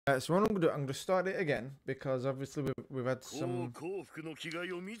So what I'm gonna do, I'm gonna start it again because obviously we've had some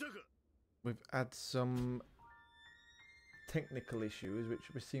technical issues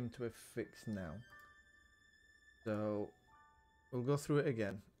which we seem to have fixed now. So we'll go through it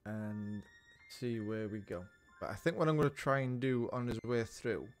again and see where we go. But I think what I'm gonna try and do on his way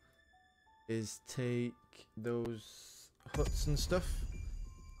through is take those huts and stuff.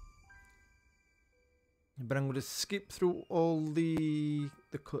 But I'm going to skip through all the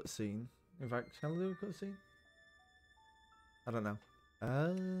cutscene. In fact, shall I do a cutscene? I don't know.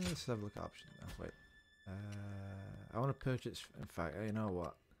 Let's have a look at options now. Wait. I want to purchase. In fact, you know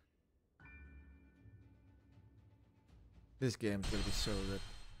what? This game's going to be so good.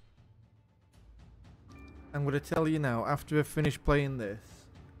 I'm going to tell you now, after I finish playing this,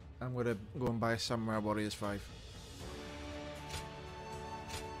 I'm going to go and buy Samurai Warriors 5.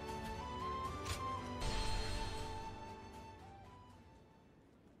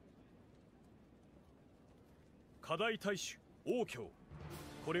 Koei Tecmo, 王教。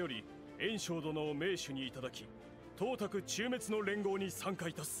これより炎章殿を名手にいただき、東卓中滅の連合に参加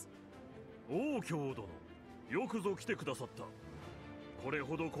いたす。王教殿、よくぞ来てくださった。これ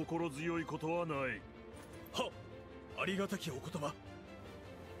ほど心強いことはない。はっ、ありがたきお言葉。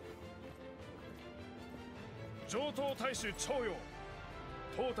上等大使長陽、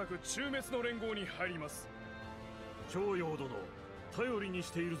東卓中滅の連合に入ります。長陽殿、頼りに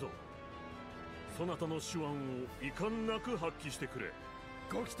しているぞ。そなたの手腕を遺憾なく発揮してくれ。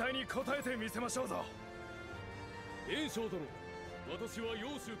ご期待に応えてみせましょうぞ。炎章殿、私は揚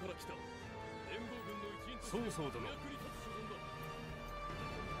州から来た連合軍の一員として役に立つ所存だ。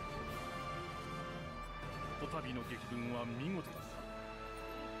こたびの激軍は見事だ。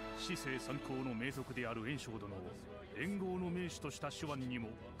市政参考の名族である炎章殿を連合の名手とした手腕にも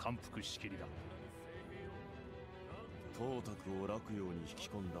感服しきりだ。東卓を洛陽に引き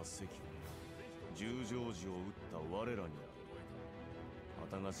込んだ関を十条寺を撃った我らには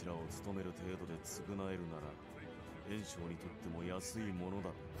旗頭を務める程度で償えるなら炎章にとっても安いもの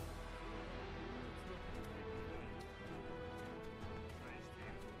だ。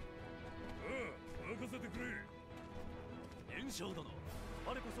任せてくれ。炎章殿、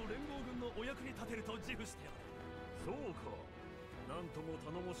我こそ連合軍のお役に立てると自負してある。そうか、なんとも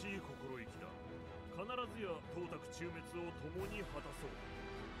頼もしい心意気だ。必ずや東卓中滅を共に果たそう。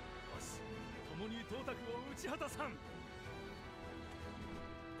よし、共に東卓を打ち果たさん。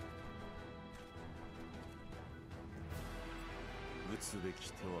打つべ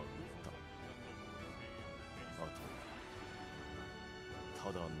き手は打った。あ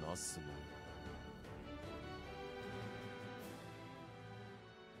とただなすもの。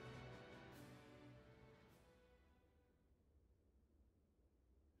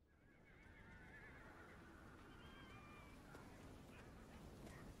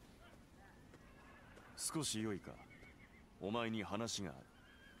少し良いか。お前に話があ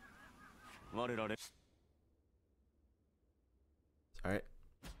る。我ら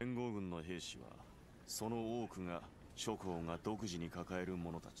連合軍の兵士はその多くが諸侯が独自に抱える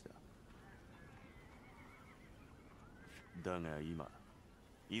者たちだ。だが今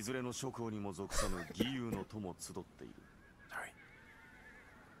いずれの諸侯にも属さぬ義勇の友集っている。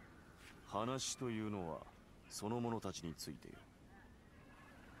話というのはその者たちについている。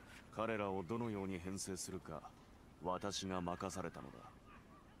彼らをどのように編成するか私が任されたのだ。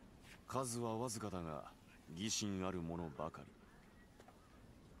数はわずかだが義心ある者ばかり。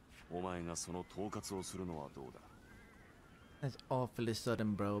お前がその統括をするのはどうだ。 That's awfully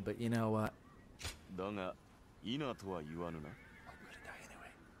sudden, bro, but you know what? だが否とは言わぬな。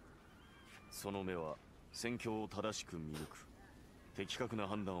その目は戦況を正しく見抜く的確な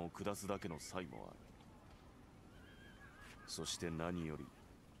判断を下すだけの才もある。そして何より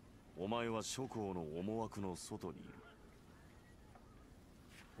お前は諸侯の思惑の外にいる。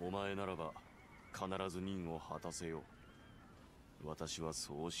お前ならば必ず任を果たせよう。私は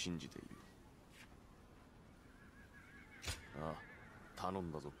そう信じている。ああ、頼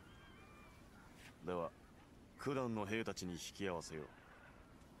んだぞ。では九段の兵たちに引き合わせよう。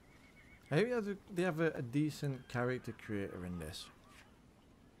I think they have a decent character creator in this.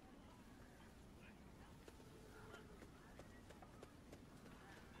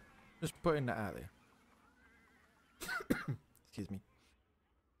 Just putting that out there. Excuse me.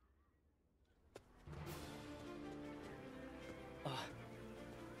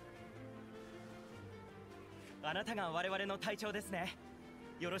 あなたが我々の隊長ですね。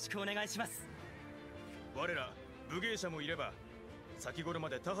よろしくお願いします。我ら武芸者もいれば先頃ま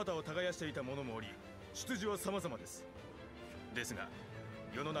で田畑を耕していた者もおり、出自は様々です。ですが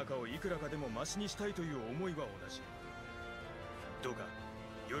世の中をいくらかでもマシにしたいという思いは同じ。どうか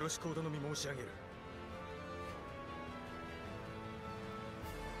よろしくお頼み申し上げる。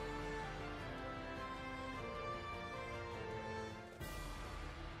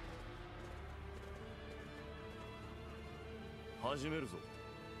始めるぞ。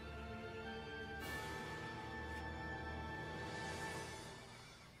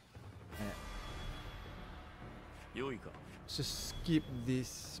良いか。 Just skip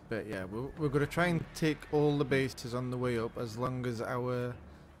this, but yeah, we're gonna try and take all the bases on the way up as long as our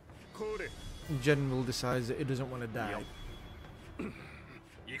general decides that he doesn't want to die.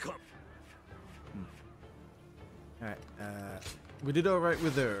 Alright, we did alright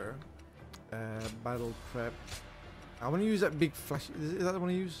with her. Battle prep. I want to use that big flash. Is that the one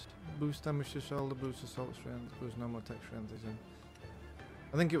I used? Boost damage to shoulder, boost assault strength, boost normal attack strength.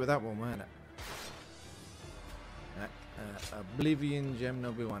 I think it was that one, wasn't it? Oblivion gem,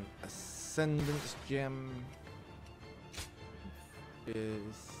 no, we want Ascendance gem is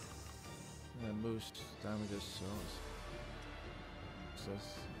boost damage assault,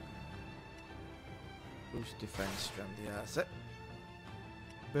 boost defense strength. Yeah, that's it.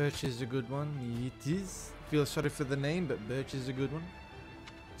 Birch is a good one. It is. Feel sorry for the name, but Birch is a good one.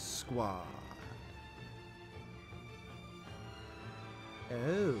 Squad.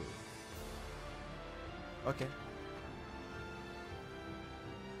 Oh. Okay.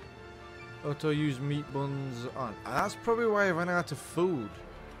 Auto use meat buns on. That's probably why I ran out of food.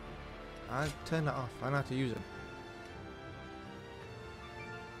 I turned it off. I know how to use it.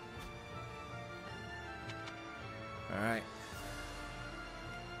 Alright.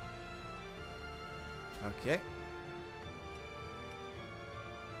 Okay.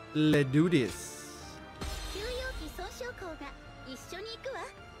 Let's do this.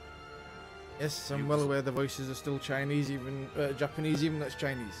 Yes, I'm well aware the voices are still Chinese, even Japanese, even though it's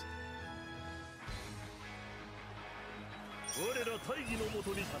Chinese.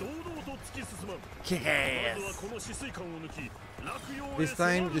 Yes. This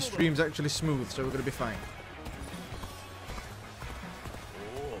time the stream's actually smooth, so we're gonna be fine.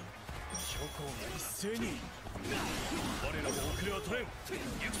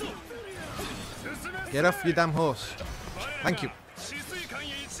 Get off your damn horse. Thank you.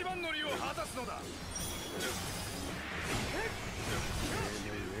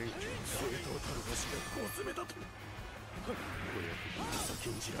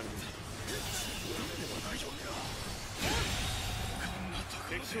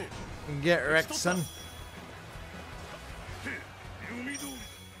 Get wrecked, son.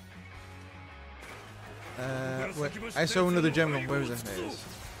 Wait, I saw another general. Where is it? There it is.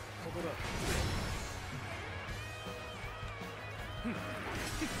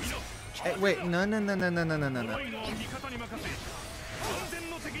 Hey, wait, no.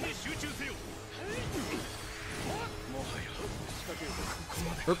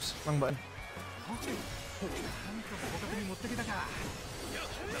 Oops, wrong button.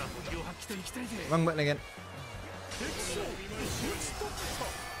 Wrong button again.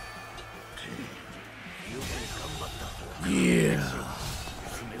 Yeah.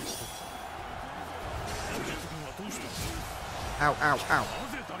 Ow, ow, ow.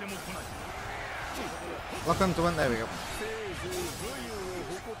 Lock onto one, there we go.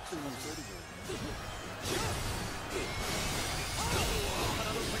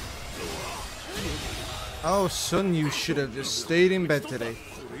 Oh, son, you should have just stayed in bed today.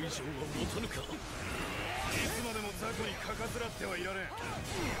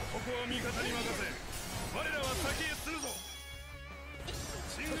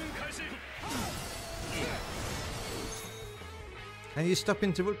 Can you stop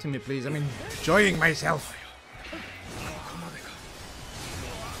interrupting me, please? I'm enjoying myself.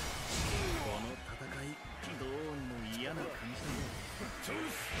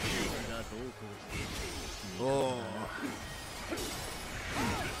 Oh.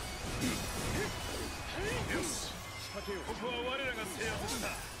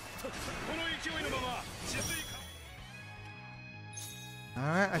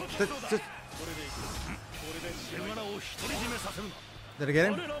 Alright, did I get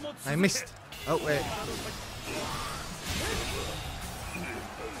him? I missed. Oh, wait.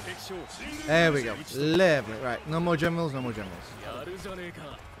 There we go. Lovely. Right, no more generals, no more generals.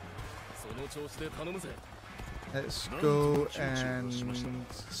 Let's go and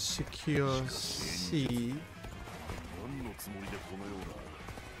secure C.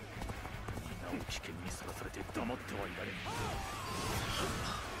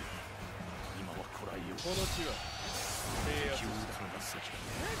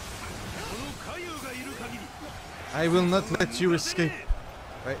 I will not let you escape.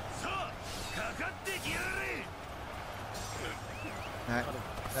 Right. Alright.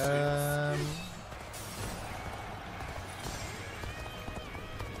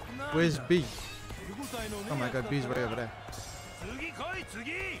 Where's B? Oh my god, B's way over there.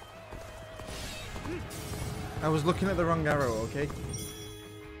 I was looking at the wrong arrow, okay?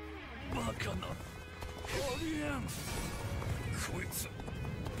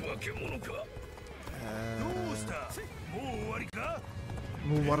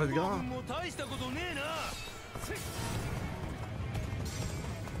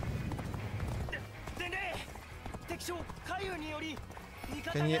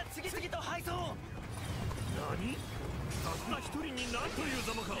 Can you...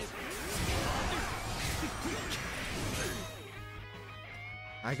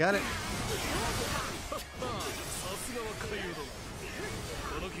 I got it.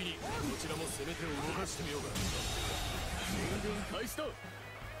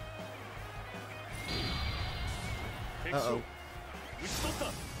 Uh-oh.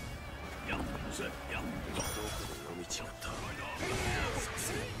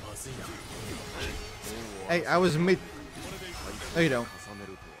 Hey, I was mid. No, you don't.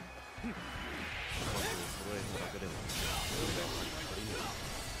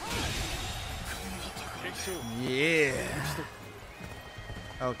 Yeah.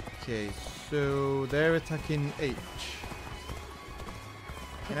 Okay, so they're attacking H.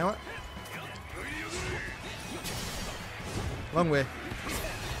 You know what? Long way.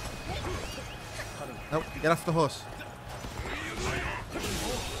 Nope, get off the horse.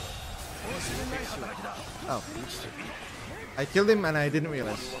 Oh. I killed him and I didn't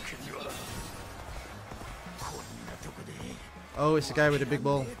realize. Oh, it's the guy with the big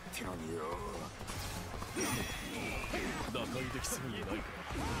ball.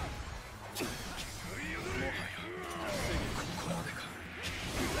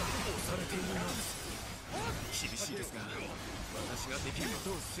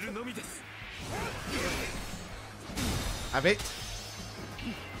 Have it.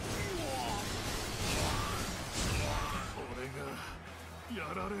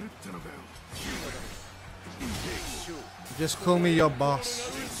 Just call me your boss.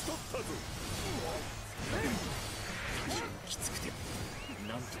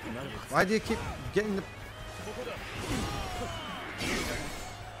 Why do you keep getting the...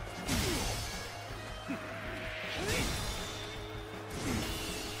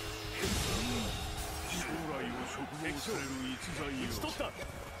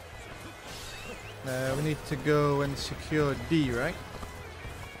 we need to go and secure D, right?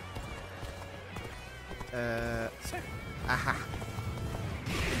 Aha.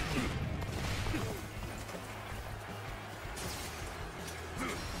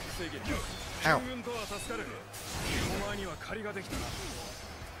 Ow.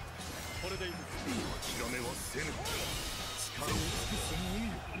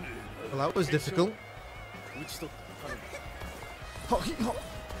 Well, that was difficult.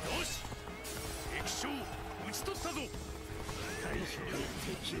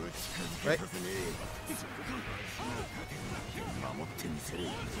 Right.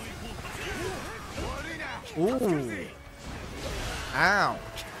 Ooh. Ow.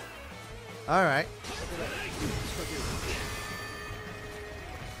 All right.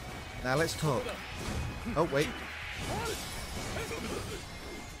 Now let's talk. Oh, wait.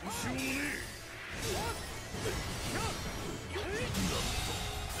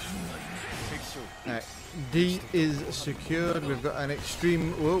 Alright, D is secured. We've got an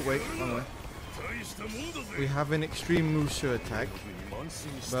extreme... Whoa, wait, wrong way. We have an extreme musou attack,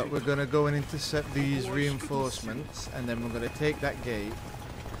 but we're going to go and intercept these reinforcements, and then we're going to take that gate,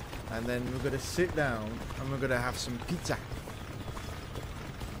 and then we're going to sit down, and we're going to have some pizza.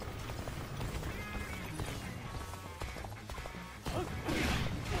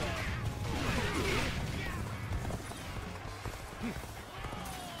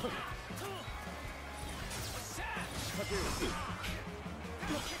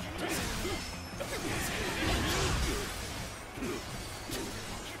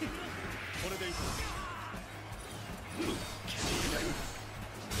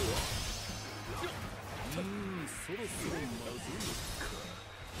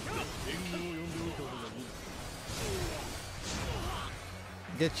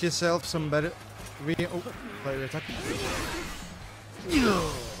 Get yourself some better... Oh, player attack.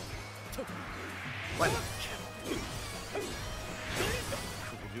 What?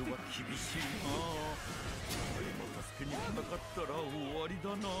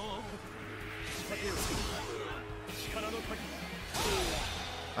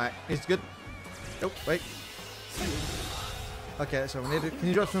 Alright, it's good. Oh, wait. Okay, so we need to... Can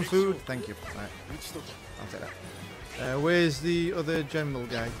you drop some food? Thank you. Alright. I'll take that. Where's the other general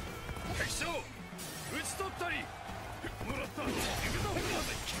guy?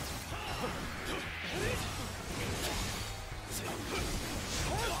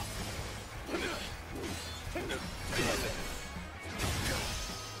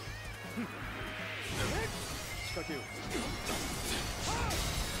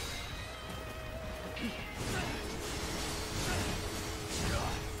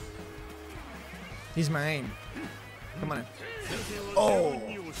 He's mine. Come on. Oh.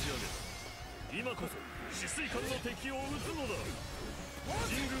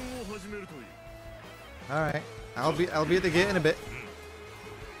 All right. I'll be at the gate in a bit.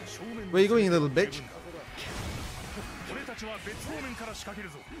 Where are you going, you little bitch?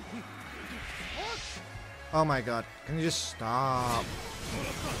 Oh my god. Can you just stop?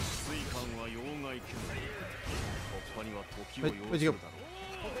 Where'd you go?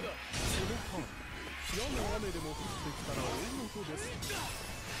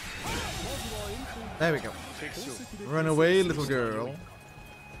 There we go. Run away, little girl.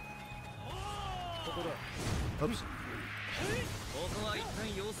 Oops.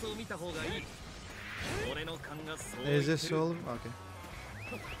 Is this all? Okay.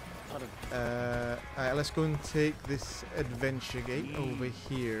 Alright, let's go and take this adventure gate over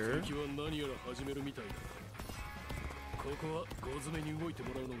here.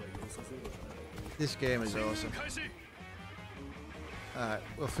 This game is awesome. Alright,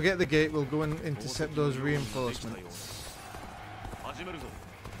 well, forget the gate, we'll go and intercept those reinforcements. Wait a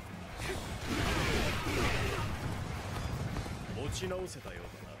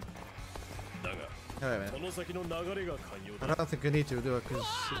minute. I don't think I need to do it because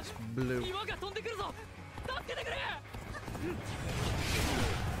it's blue.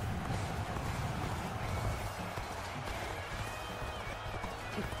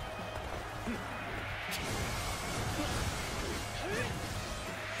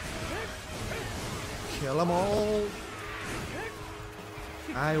 Kill them all.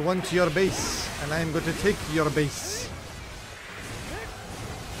 I want your base, and I'm going to take your base.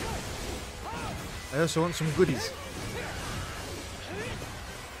 I also want some goodies.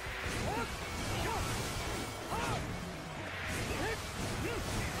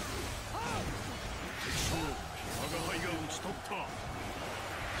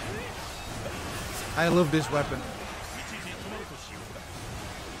 I love this weapon.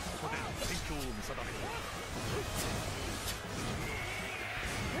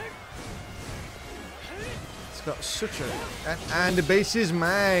 It's got such a... And the base is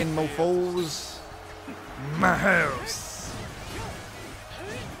mine, mofos. My house.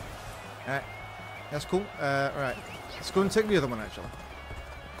 Alright. That's cool. Alright. Let's go and take the other one, actually.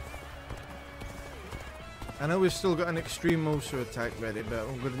 I know we've still got an extreme musou attack ready, but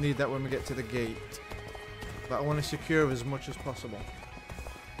I'm going to need that when we get to the gate. But I want to secure as much as possible.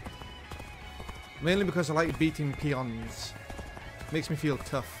 Mainly because I like beating peons. Makes me feel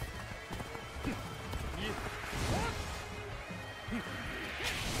tough.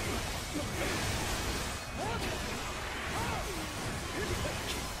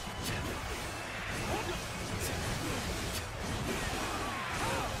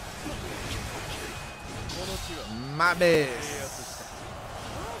 My base.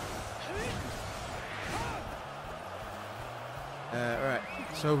 Right.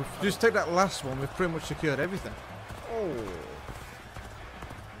 So if we just take that last one, we've pretty much secured everything. Oh.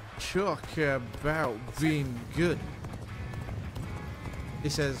 Talk about being good. He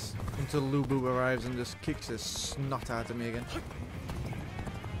says until Lubu arrives and just kicks his snot out of me again.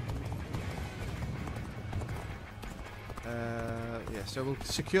 Yeah, so we'll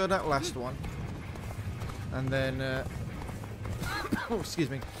secure that last one. And then, oh, excuse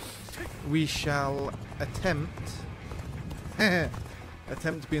me, we shall attempt,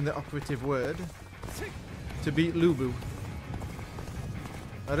 attempt being the operative word, to beat Lubu.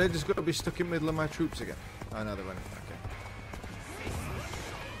 Are they just going to be stuck in the middle of my troops again? Oh no, they're running. Okay.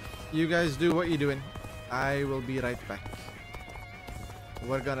 You guys do what you're doing. I will be right back.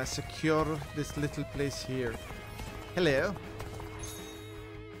 We're gonna secure this little place here. Hello.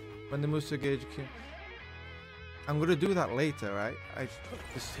 When the musou gauge came. I'm gonna do that later, right?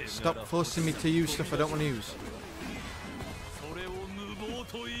 Just stop forcing me to use stuff I don't want to use.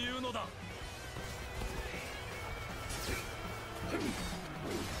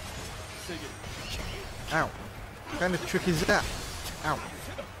 Ow. What kind of trick is that? Ow.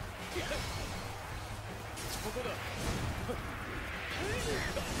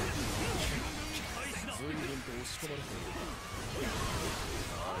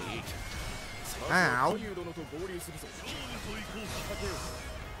 Ow.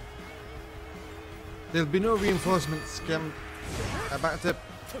 There'll be no reinforcements. I'm about to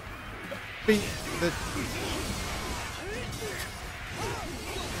beat the...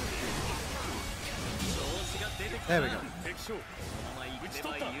 There we go.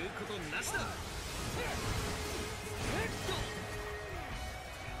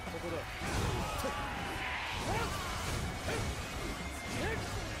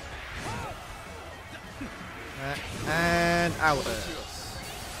 And out.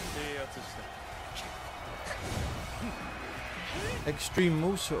 Extreme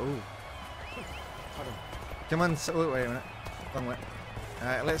musou. Come on, wait a minute. Wrong way.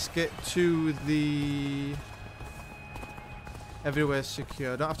 Alright, let's get to the... Everywhere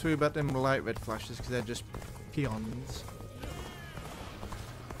secure. Don't have to worry about them light red flashes because they're just peons.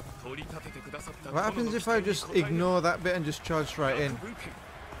 What happens if I just ignore that bit and just charge straight in?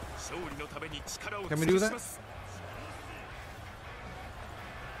 Can we do that?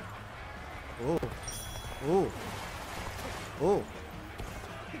 Oh. Oh. Oh.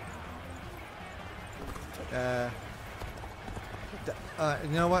 You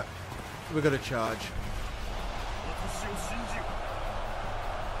know what? We're gonna charge.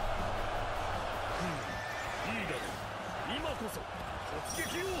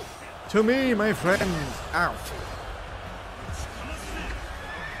 To me, my friends. Ow.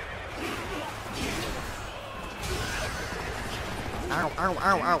 Ow, ow,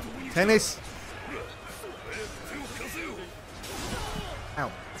 ow, ow. Tennis.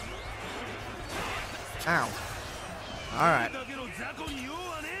 Ow. Ow. Alright.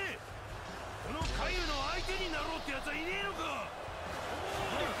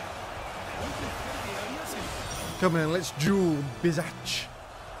 Come on, let's duel, bizatch.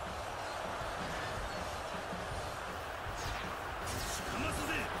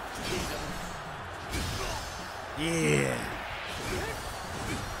 Yeah.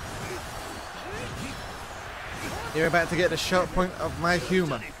 You're about to get the short point of my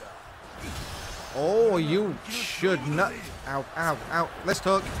humor. Oh, you should not. Ow, ow, ow. Let's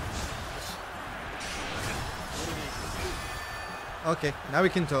talk. Okay, now we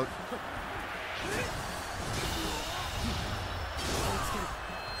can talk.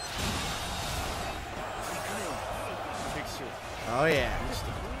 Oh yeah.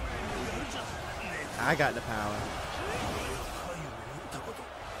 I got the power.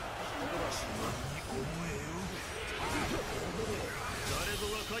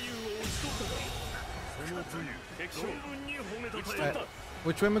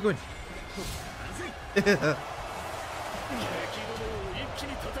 Which way am I going?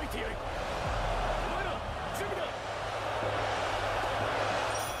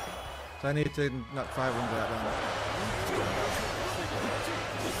 So I need to knock 500 out down.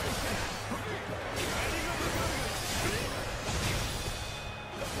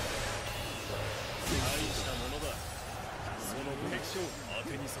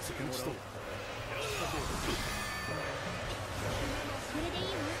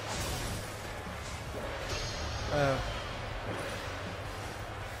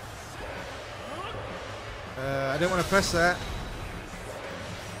 I didn't want to press that.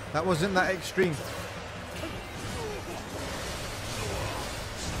 That wasn't that extreme.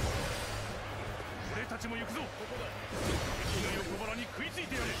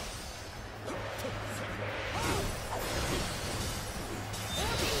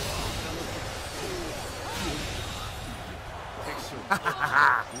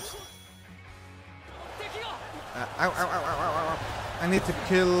 Ow, ow, ow, ow, ow, ow. I need to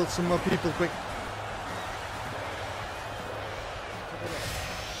kill some more people quick.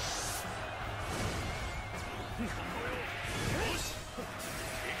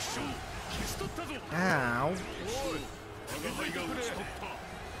 Ow.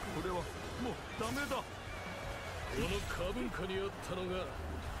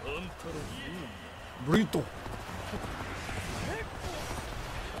 Brutal.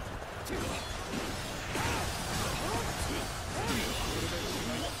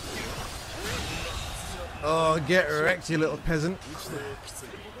 Oh, get wrecked, you little peasant.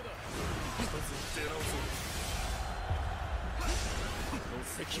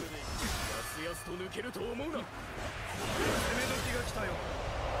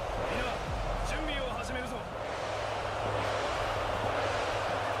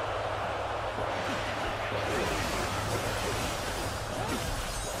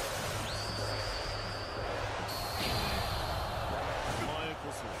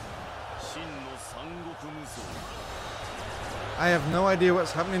 I have no idea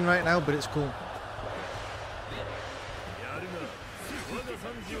what's happening right now, but it's cool.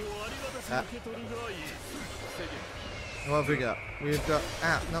 What have we got? We've got...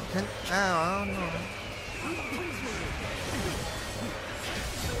 Ah, no, can... Oh, no.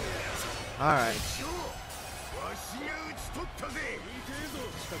 Alright.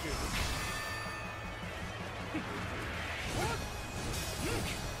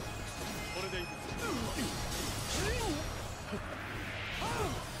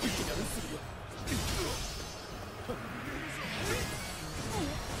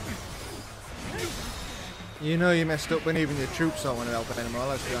 You know you messed up when even your troops don't want to help anymore,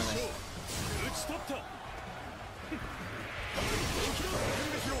 let's be honest.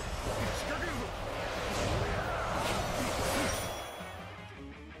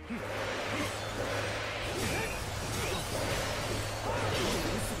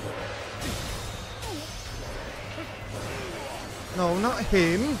 No, not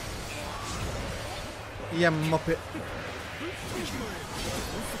him. You muppet.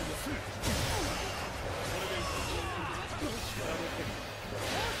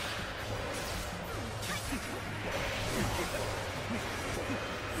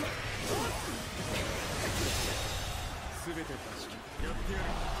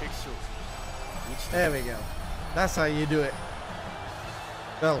 There we go. That's how you do it.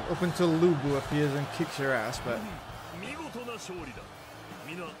 Well, up until Lubu appears and kicks your ass, but...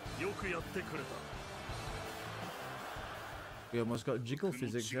 We almost got jiggle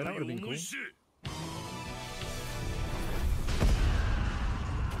physics here, that would have been cool.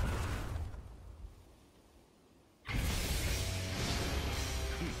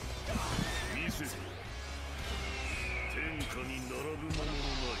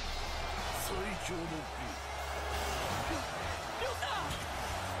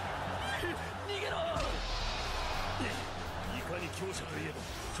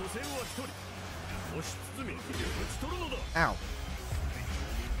 Ow.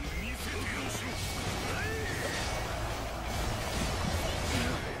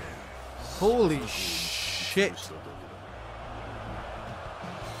 Holy shit.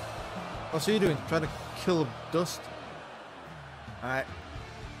 What's he doing? Trying to kill dust? Alright.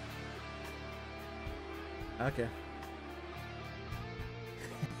 Okay.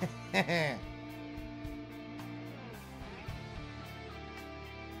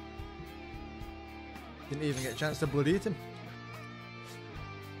 Didn't even get a chance to bloody hit him.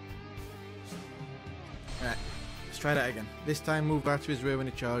 Alright, let's try that again. This time move back to his rear when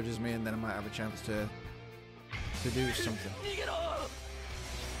he charges me, and then I might have a chance to do something.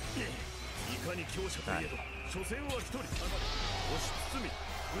 Right.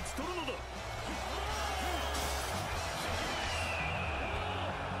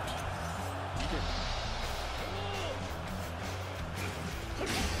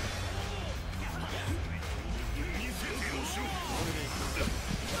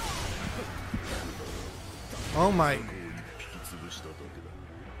 Oh my.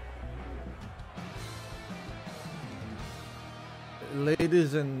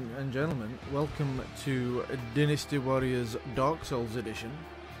 Ladies and gentlemen, welcome to Dynasty Warriors Dark Souls Edition.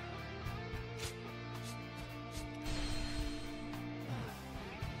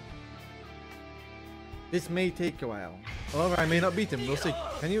 This may take a while. Or I may not beat him, we'll see.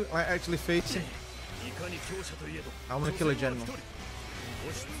 Can you actually face him? I want to kill a general.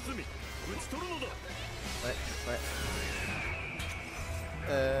 Right.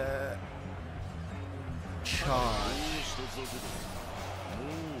 Charge.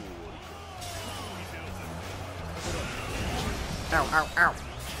 Ow, ow, ow.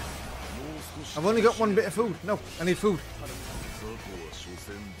 I've only got one bit of food. No, I need food.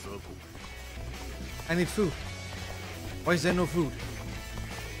 I need food. Why is there no food?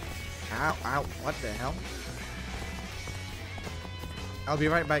 Ow, ow, what the hell? I'll be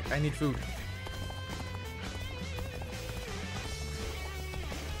right back, I need food.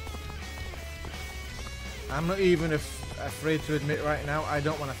 I'm not even afraid to admit right now, I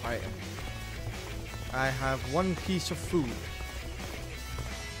don't want to fight him. I have one piece of food.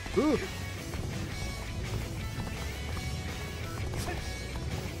 Ooh.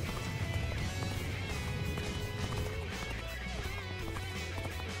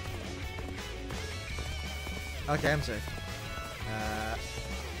 Okay, I'm safe.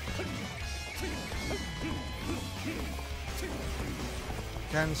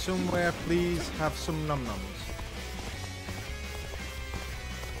 Can somewhere please have some num-nums?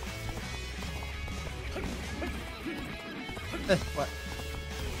 What?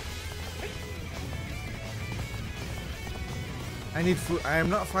 I need food. I am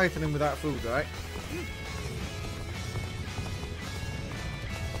not fighting him without food, right?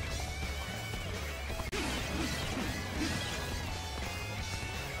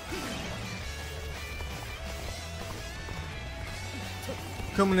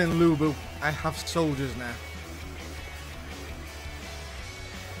 Coming in, Lubu. I have soldiers now.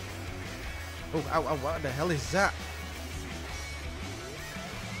 Oh, ow, ow, what the hell is that?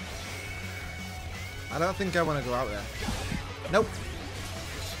 I don't think I want to go out there. Nope.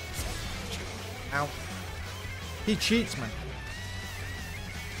 Ow. He cheats, man.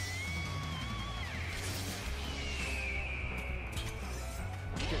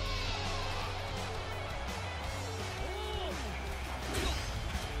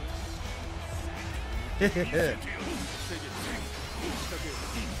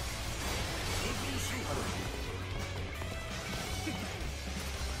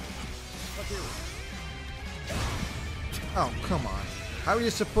 Oh, come on. How are you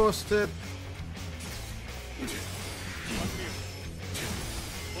supposed to...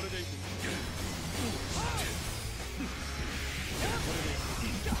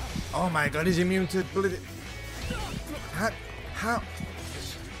 Oh my god, he's immune to bloody... How?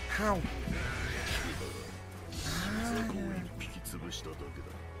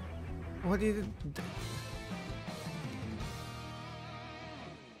 What did you do?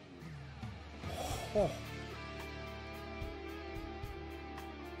 Oh.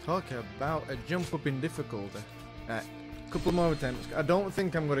 Talk about a jump up in difficulty. Right, couple more attempts. I don't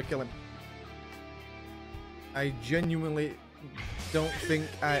think I'm gonna kill him. I genuinely don't think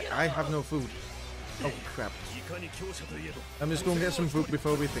I have no food. Oh crap. I'm just gonna get some food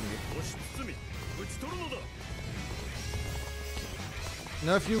before we think it.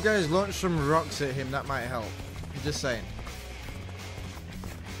 Now if you guys launch some rocks at him, that might help. I'm just saying.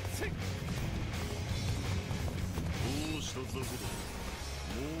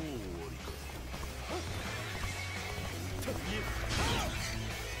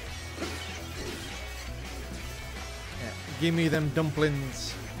 Yeah, give me them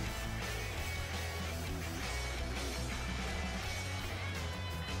dumplings.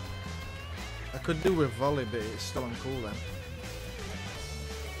 I could do with volley, but it's still uncool then.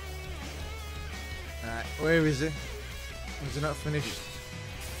 Alright, where is he? Is he not finished?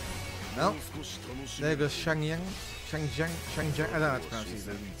 No. There goes Shangyang. Shangjiang. I don't know how to pronounce his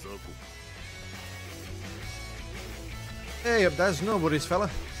name. Hey up, there's nobody's fella.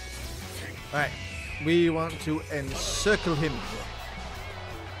 Right, we want to encircle him.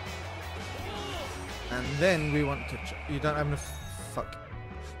 And then we want to... You don't have enough... Fuck.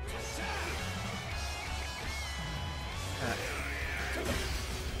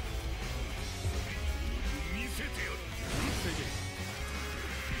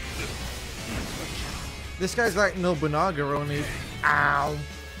 This guy's like Nobunaga, only... Ow!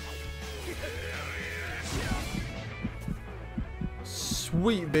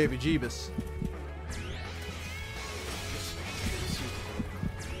 Sweet baby Jeebus.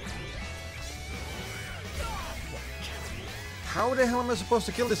 How the hell am I supposed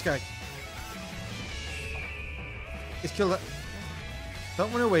to kill this guy? He's killed that.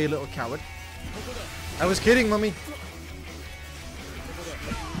 Don't run away, you little coward. I was kidding, mummy.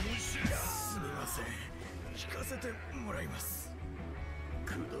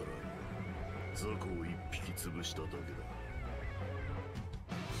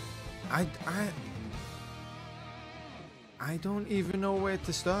 I don't even know where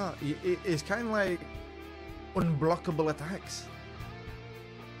to start. It's kind of like unblockable attacks.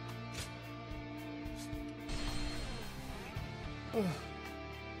 Oh.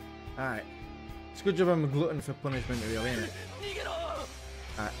 Alright. It's a good job I'm a glutton for punishment, really, ain't it?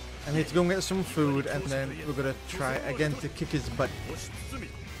 Alright. I need to go and get some food, and then we're gonna try again to kick his butt.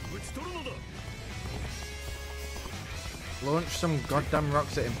 Launch some goddamn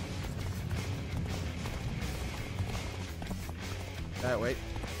rocks at him. Wait.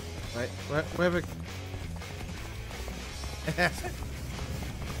 Wherever.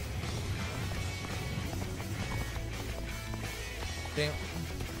 Damn.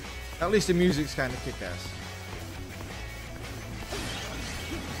 At least the music's kind of kick-ass.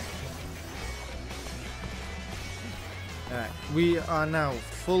 Alright, we are now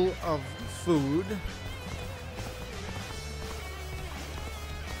full of food.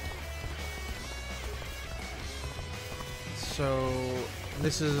 So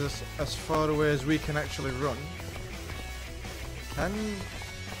this is as far away as we can actually run. And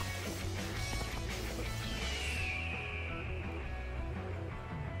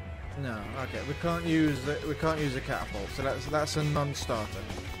no, okay, we can't use a catapult, so that's a non-starter.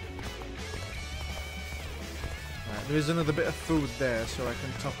 Right, there is another bit of food there, so I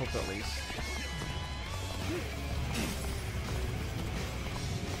can top up at least.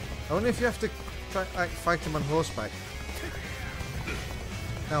 I wonder if you have to try, like, fight him on horseback.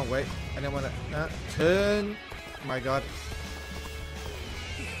 No, wait, I don't want to turn. My God.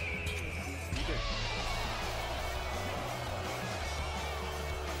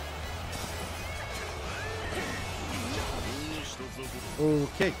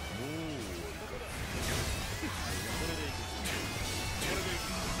 Okay.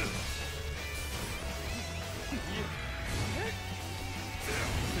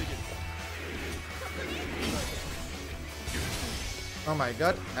 Oh my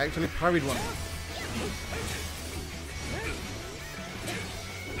god, I actually parried one.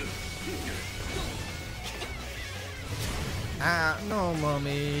 Ah, no,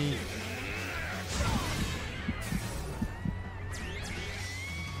 mommy.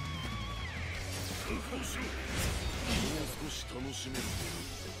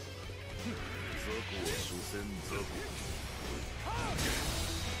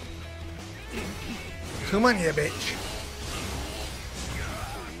 Come on here, bitch.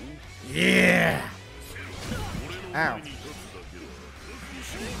 Yeah. Ow.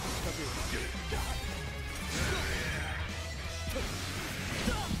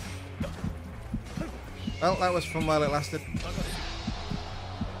 Well, that was fun while it lasted.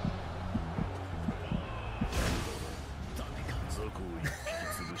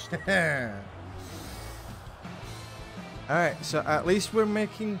 Alright, so at least we're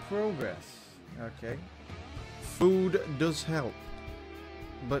making progress. Okay. Food does help.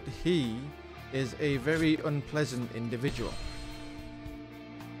 But he is a very unpleasant individual.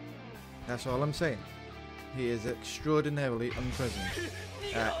 That's all I'm saying. He is extraordinarily unpleasant.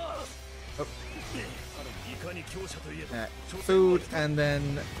 Oh. Food and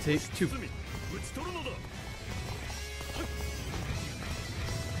then take 2.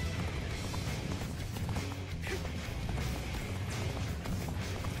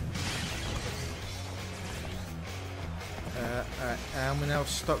 And we're now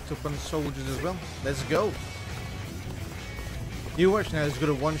stocked up on soldiers as well. Let's go. You watch now, he's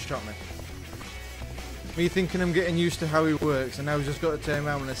gonna one-shot me. Me thinking I'm getting used to how he works, and now he's just got to turn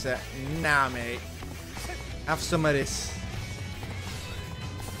around and say, nah mate, have some of this.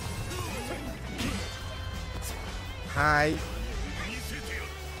 Hi.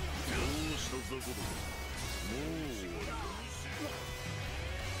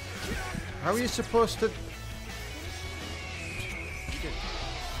 How are you supposed to...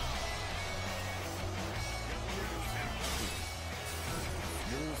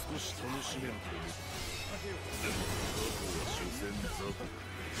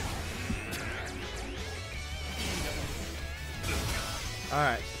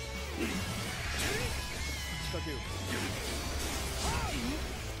 Alright.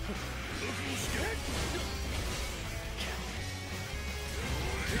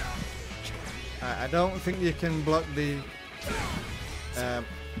 I don't think you can block the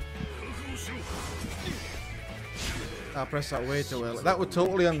I pressed that way too early. That was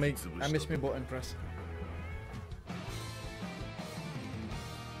totally on me. I missed my button press.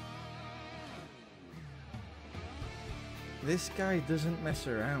 This guy doesn't mess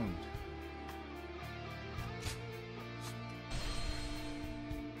around.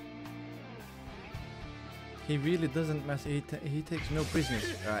 He really doesn't mess. He takes no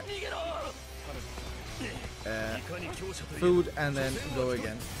prisoners. Right. Food and then go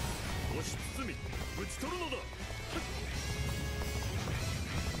again.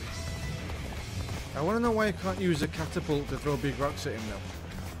 I want to know why I can't use a catapult to throw big rocks at him though.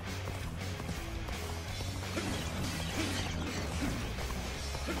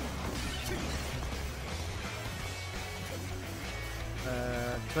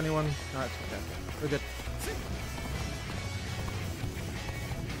 21. No, it's okay. We're good.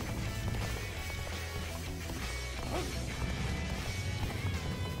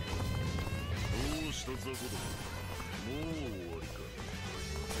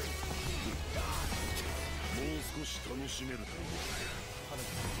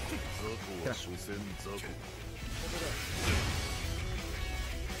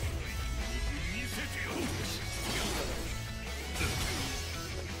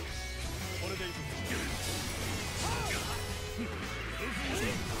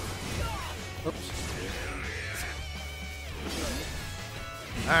 Oops.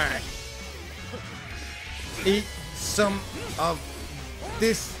 Alright. Eat some of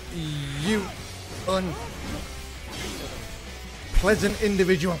this, you unpleasant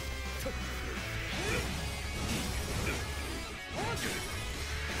individual.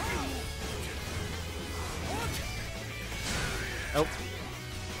 Oh.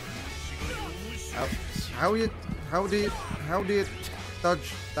 Oh. How do you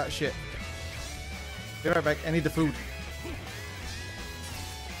dodge that shit? Be right back, I need the food.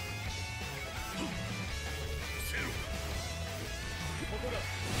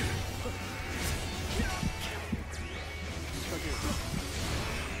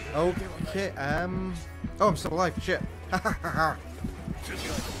 Okay, oh, I'm still alive, shit.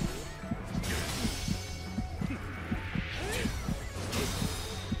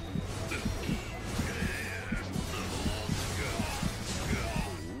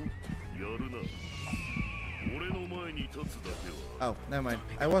 Oh, never mind.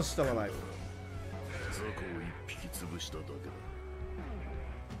 I was still alive.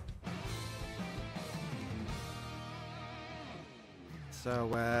 So,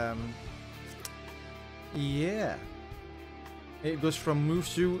 yeah. It goes from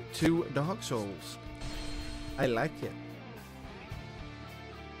musou to Dark Souls. I like it.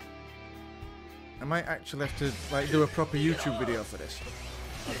 I might actually have to like do a proper YouTube video for this.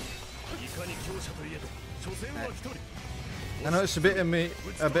 I know it's a bit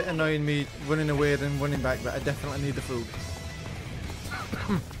annoying me running away and running back, but I definitely need the food.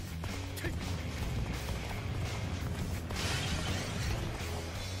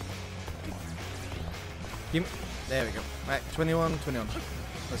 There we go. Right, 21.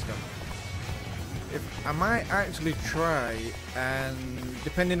 Let's go. I might actually try, and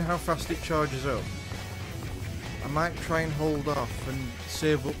depending how fast it charges up, I might try and hold off and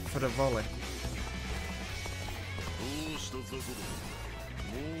save up for the volley.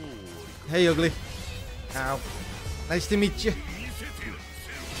 Hey, ugly. Ow. Nice to meet you.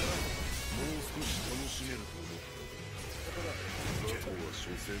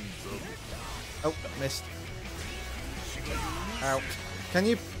 Oh, missed. Ow. Can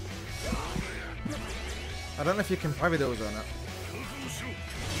you... I don't know if you can parry those or not.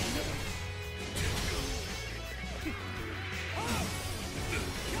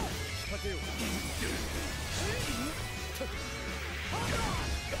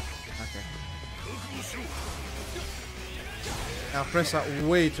 Okay. I'll press that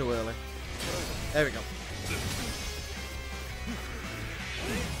way too early. There we go.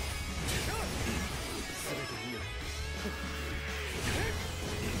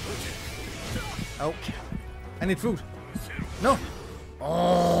 Oh, I need food. No.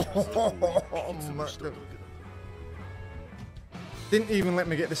 Oh, didn't even let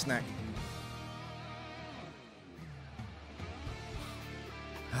me get the snack.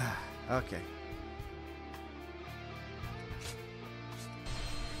 Okay.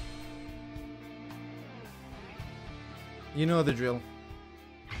 You know the drill.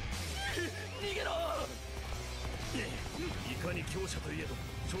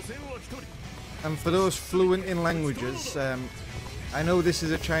 And for those fluent in languages, I know this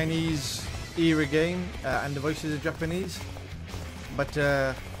is a Chinese era game and the voices are Japanese, but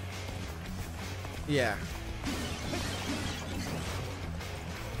yeah.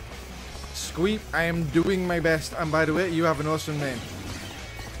 Squeep, I am doing my best, and by the way, you have an awesome name.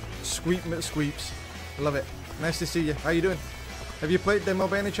 Squeep McSqueeps. Love it. Nice to see you. How you doing? Have you played demo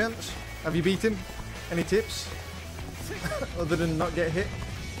by any chance? Have you beat him? Any tips? Other than not get hit?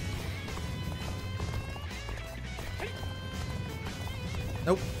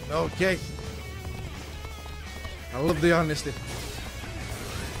 Nope. Okay. I love the honesty.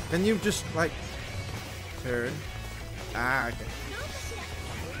 Can you just, like, turn? Ah, okay.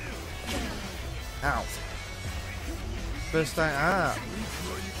 Ow. First time. Ah.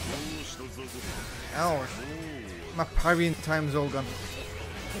 Ow. My parrying time's all gone.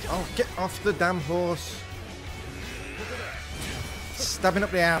 Oh, get off the damn horse. Stabbing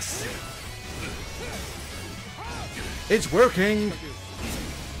up the ass. It's working.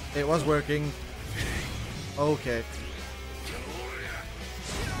 It was working. Okay.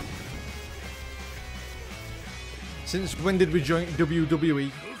 Since when did we join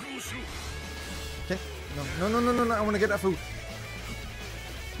WWE? Okay. No, I want to get that food.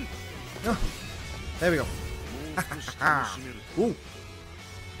 No. There we go. Ooh.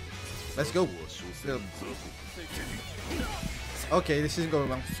 Let's go. Okay, this isn't going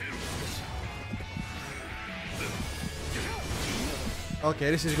well.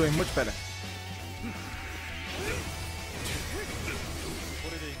 Okay, this is going much better.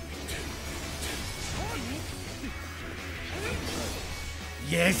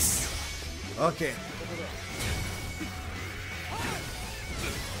 Yes! Okay.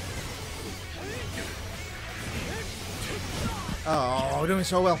 Oh, doing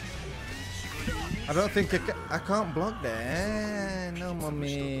so well. I don't think I can't block there. No,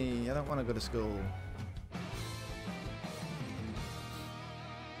 mommy. I don't want to go to school.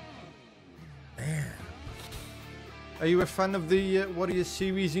 Man. Are you a fan of the Warriors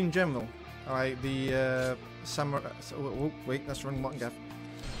series in general? Alright, the Samurai... Oh, wait, that's wrong button, Gav.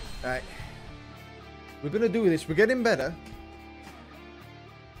 Alright. We're going to do this. We're getting better.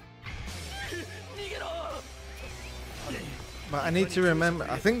 But I need to remember,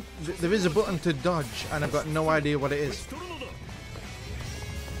 I think there is a button to dodge and I've got no idea what it is.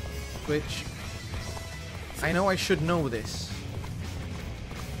 which I know I should know this,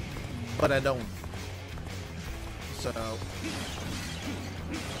 but I don't. So,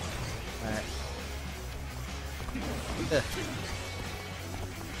 alright.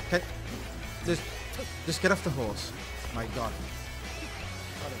 Okay, just get off the horse. My God.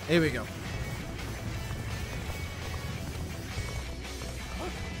 Here we go.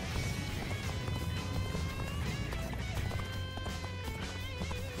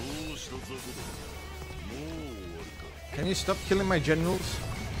 Can you stop killing my generals?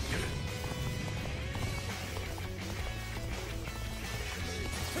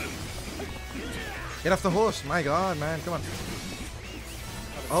 Get off the horse. My God, man. Come on.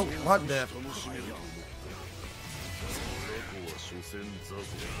 Oh, what the...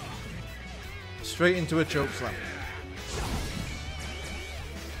 Straight into a choke slam.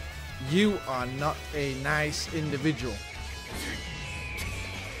 You are not a nice individual.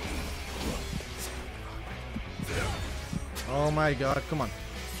 Oh my God, come on.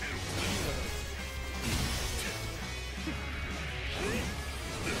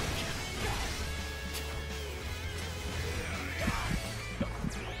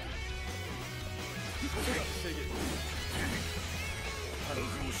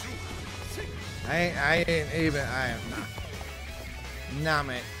 I ain't even, I am not. Nah,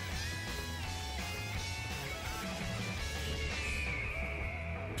 mate.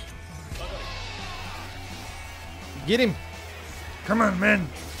 Get him! Come on, man!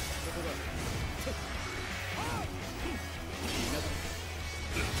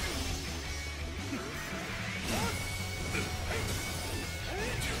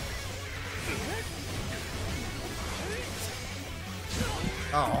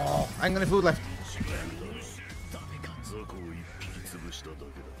 Oh, I ain't got any food left.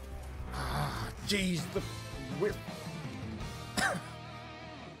 Ah, jeez, the whip.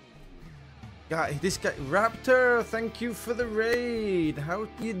 God, this guy, Raptor, thank you for the raid. How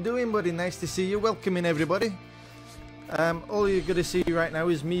you doing, buddy? Nice to see you. Welcome in, everybody. All you're gonna see right now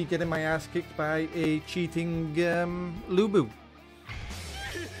is me getting my ass kicked by a cheating Lubu.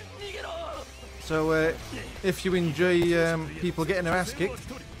 So, if you enjoy people getting their ass kicked,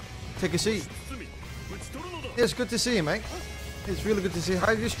 take a seat. It's good to see you, mate. It's really good to see you. How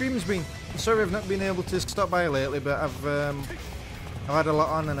have your streams been? I'm sorry I've not been able to stop by lately, but I've had a lot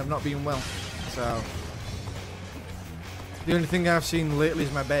on and I've not been well. So, the only thing I've seen lately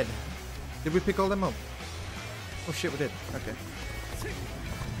is my bed. Did we pick all them up? Oh shit, we did. Okay.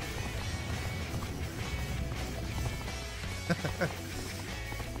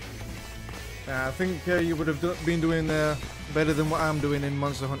 I think you would have been doing better than what I'm doing in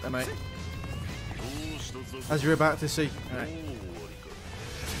Monster Hunter, mate. As you're about to see. Right.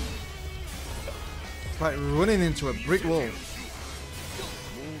 It's like running into a brick wall.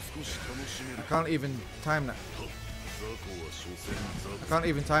 I can't even time that. I can't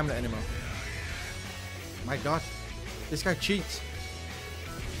even time that anymore. My God. This guy cheats.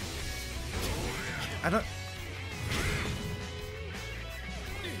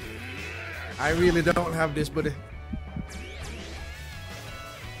 I really don't have this, buddy.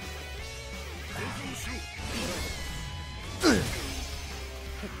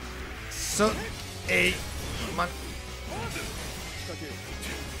 So, hey, man.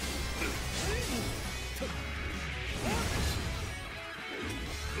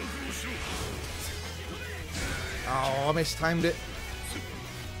 Oh, I mistimed it.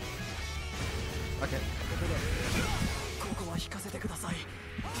 Okay.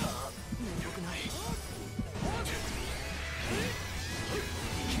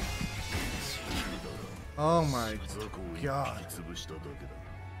 Oh my God.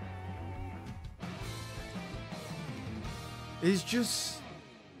 It's just...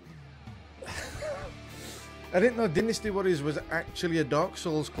 I didn't know Dynasty Warriors was actually a Dark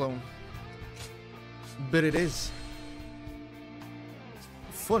Souls clone. But it is.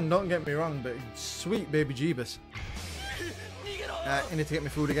 Fun, don't get me wrong, but sweet baby jeebus. I need to get my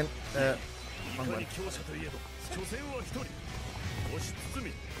food again.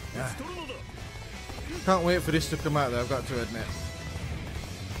 Can't wait for this to come out though, I've got to admit.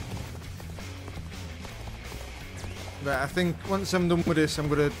 But I think once I'm done with this, I'm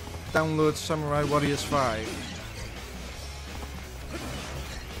going to download Samurai Warriors 5.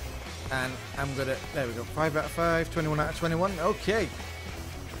 And I'm going to... There we go. 5 out of 5, 21 out of 21. Okay.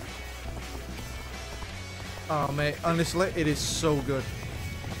 Oh, mate. Honestly, it is so good.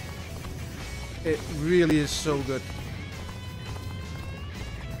 It really is so good.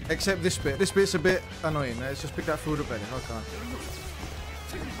 Except this bit. This bit's a bit annoying. Let's just pick that food up ready. I can't.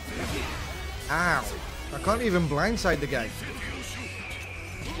 Ow. I can't even blindside the guy.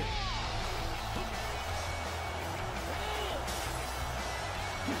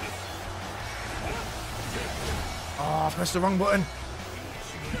 I pressed the wrong button.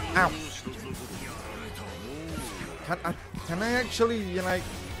 Ow. Can I actually, you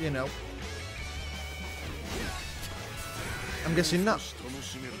know? I'm guessing not.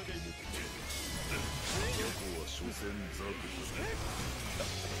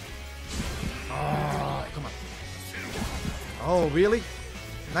 Oh, come on. Oh, really?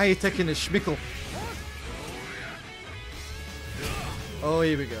 Now you're taking a schmickle. Oh,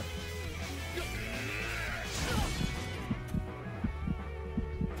 here we go.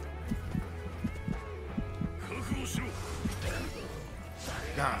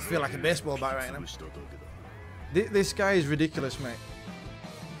 God, I feel like a baseball bat right now. This guy is ridiculous, mate.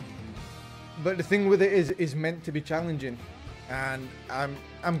 But the thing with it is meant to be challenging, and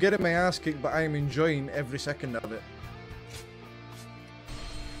I'm getting my ass kicked, but I am enjoying every second of it.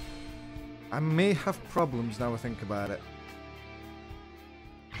 I may have problems now I think about it.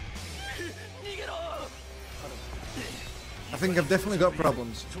 I think I've definitely got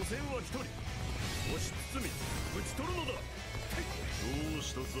problems.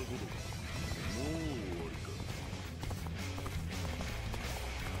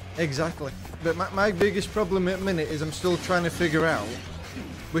 Exactly. But my biggest problem at the minute is I'm still trying to figure out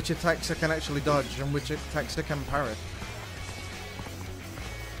which attacks I can actually dodge and which attacks I can parry.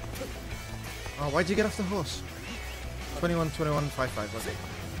 Oh, why'd you get off the horse? 21-21-5-5, was it?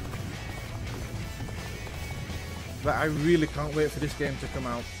 But I really can't wait for this game to come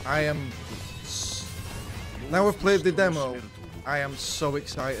out. I am... Now I've played the demo, I am so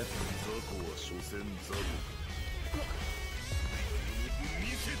excited.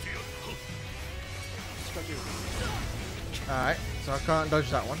 Alright, so I can't dodge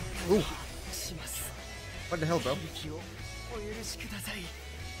that one. Ooh. What the hell, bro?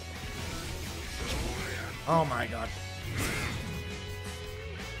 Oh my god.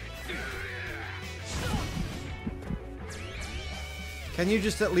 Can you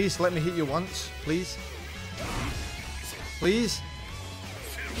just at least let me hit you once, please? Please?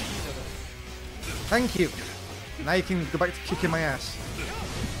 Thank you. Now you can go back to kicking my ass.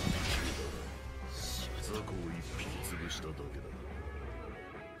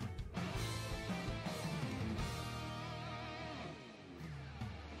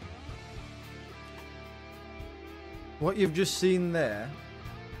 What you've just seen there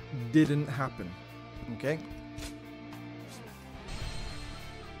didn't happen, okay?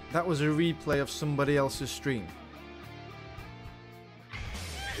 That was a replay of somebody else's stream.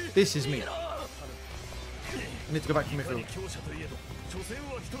 This is me. I need to go back to my phone.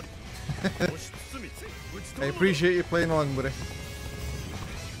 I appreciate you playing along, buddy.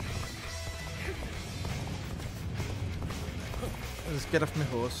 Let's get off my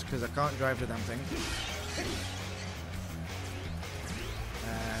horse, because I can't drive the damn thing.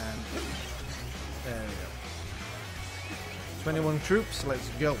 And there we go. 21 troops, let's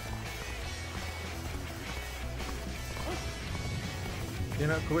go. You're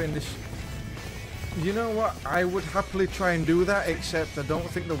not quitting this. You know what? I would happily try and do that, except I don't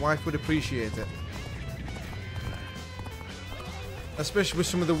think the wife would appreciate it. Especially with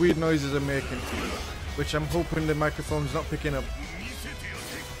some of the weird noises I'm making, which I'm hoping the microphone's not picking up.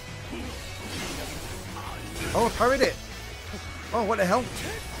 Oh, I parried it! Oh, what the hell?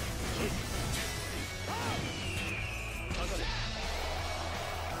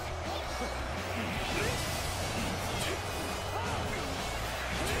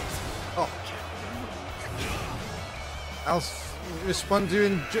 Oh. I'll respond to you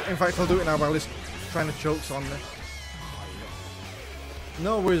in fact I'll do it now while he's trying to choke on me.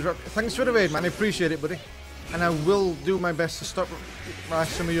 No worries, thanks for the raid, man, I appreciate it, buddy. And I will do my best to stop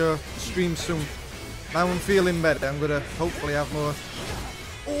some of your streams soon. Now I'm feeling better, I'm gonna hopefully have more.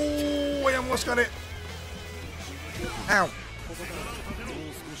 Oh, I almost got it! Ow!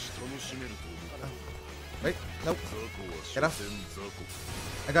 Wait, nope. Get off.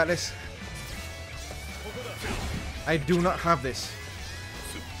 I got this. I do not have this.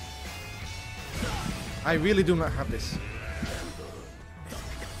 I really do not have this.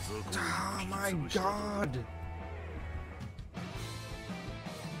 Oh my god!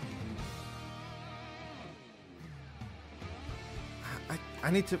 I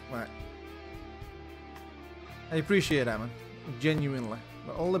need to... Right. I appreciate that, man. Genuinely.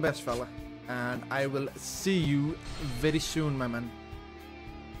 But all the best, fella. And I will see you very soon, my man.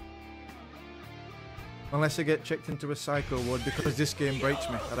 Unless I get checked into a psycho ward because this game breaks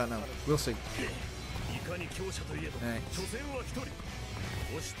me. I don't know. We'll see. Right.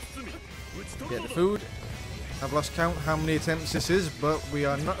 Get the food. I've lost count how many attempts this is, but we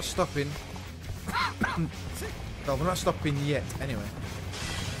are not stopping. Well, we're not stopping yet, anyway.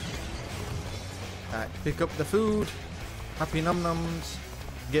 Alright, pick up the food. Happy num nums.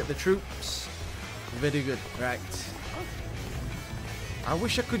 Get the troops. Very good. Right. I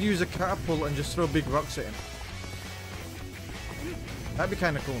wish I could use a catapult and just throw big rocks at him. That'd be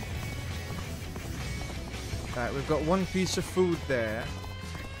kind of cool. Right, we've got one piece of food there.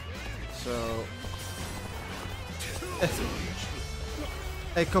 So...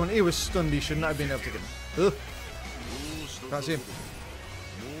 Hey, come on, he was stunned. He should not have been able to get him. Ugh. Can't see him.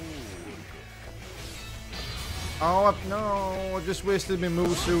 Oh, no, I just wasted my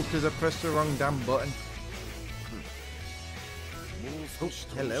musou because I pressed the wrong damn button. Oh,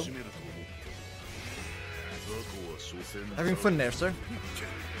 hello. Having fun there, sir?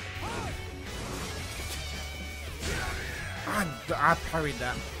 I parried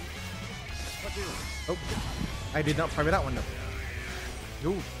that. Oh, I did not parry that one though.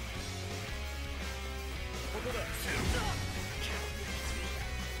 Ooh.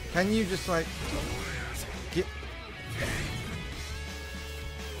 Can you just like get?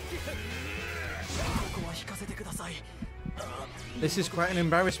 This is quite an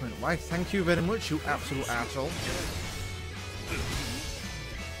embarrassment. Why? Thank you very much, you absolute asshole.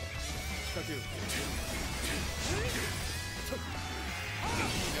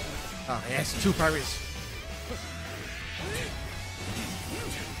 Ah, yes, 2 parries.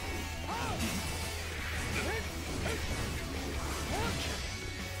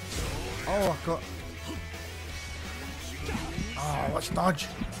 Oh, I got... Oh, what's dodge?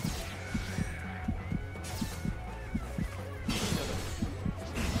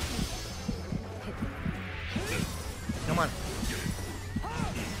 Come on.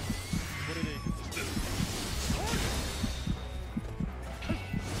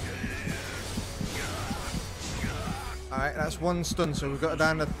 Alright, that's 1 stun, so we've got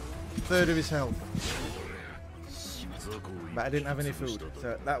down a third of his health. But I didn't have any food,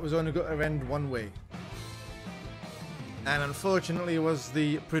 so that was only going to end one way. And unfortunately it was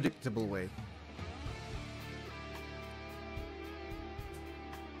the predictable way.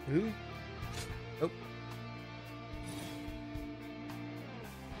 Who? Oh.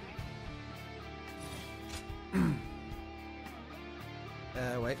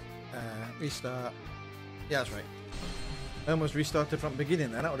 Wait. Restart. Yeah, that's right. I almost restarted from the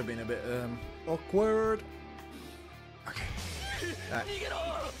beginning, and that would have been a bit awkward. Okay. Right.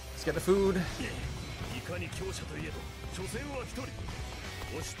 Let's get the food.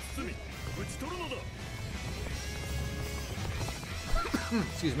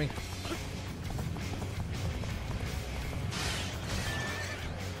 Excuse me.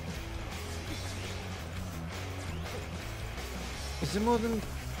 Is there more than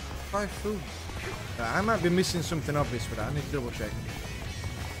 5 food? I might be missing something obvious for that. I need to double check.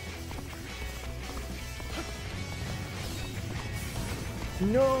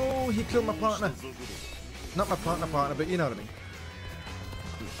 No, he killed my partner. Not my partner, but you know what I mean.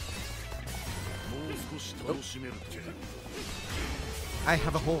 Oh. I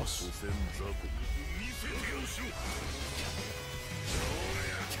have a horse.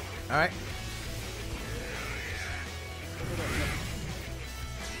 Alright.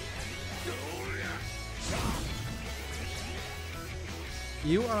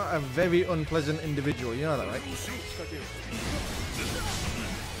 You are a very unpleasant individual, you know that, right?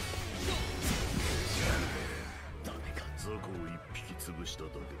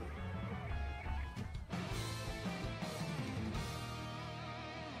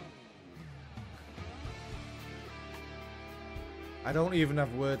 I don't even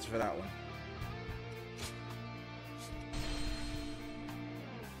have words for that one.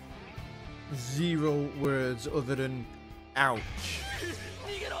 Zero words other than ouch.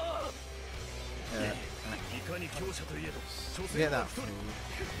 Get that food.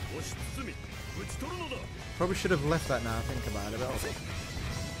 Probably should have left that now I think about it, but okay.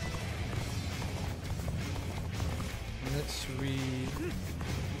 Let's read.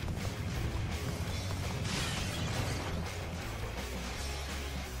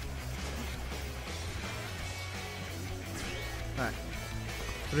 Alright.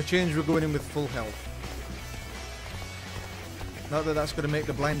 For a change we're going in with full health. Not that that's going to make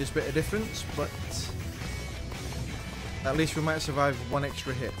the blindest bit of difference, but at least we might survive 1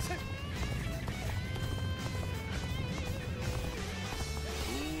 extra hit.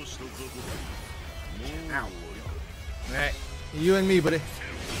 Ow. Right, you and me, buddy.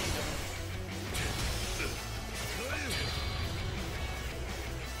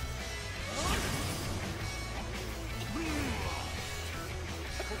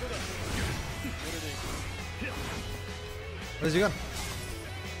 Where's he gone?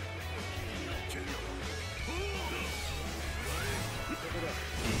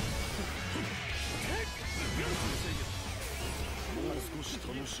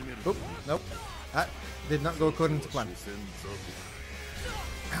 Oh, nope. That did not go according to plan.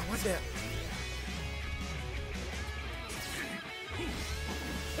 Ah, what the?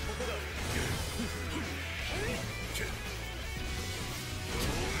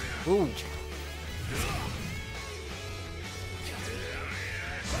 Ooh.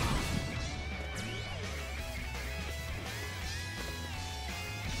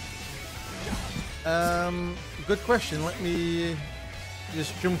 Good question. Let me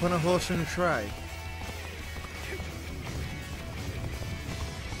just jump on a horse and try.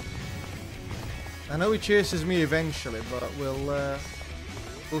 I know he chases me eventually, but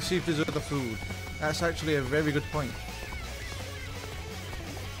we'll see if there's other food. That's actually a very good point.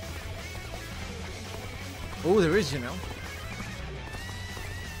 Oh, there is, you know.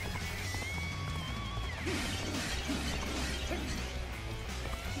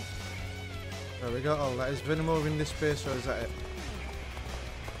 There we go. Oh, that is venom over in this space, or is that it?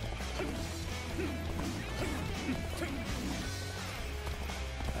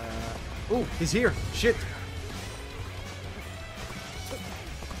 Oh, he's here. Shit.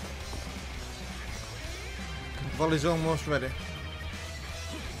 Volley's almost ready.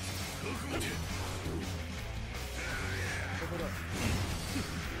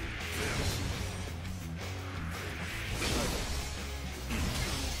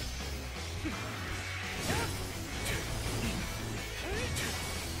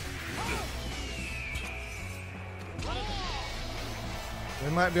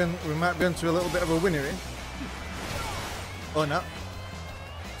 We might be onto a little bit of a winner here. Oh no.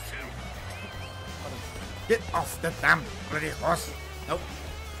 Get off the damn bloody horse. Nope.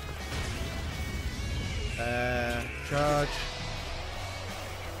 Charge.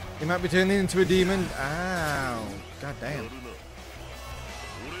 He might be turning into a demon. Ow. God damn.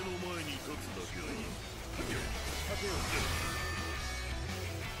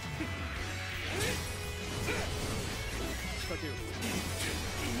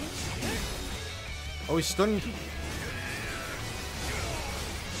 Oh, he's stunned.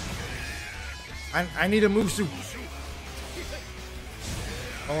 I need a musou.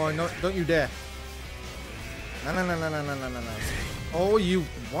 Oh no! Don't you dare! No! Oh, you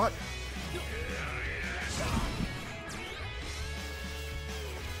what?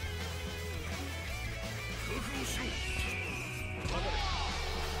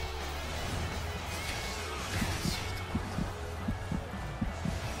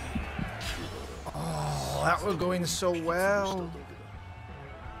 Oh, that was going so well.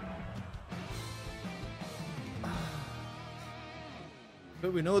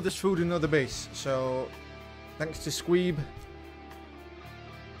 But we know there's food in another base, so thanks to Squeeb,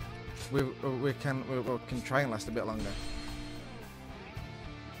 we can try and last a bit longer.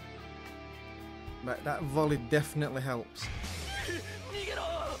 But that volley definitely helps.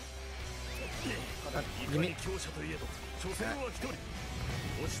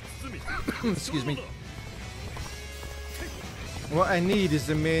 Excuse me. What I need is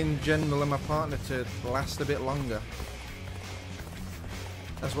the main general and my partner to last a bit longer.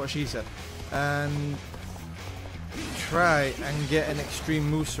 That's what she said. And try and get an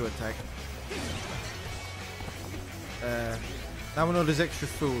extreme musou attack. Now we know there's extra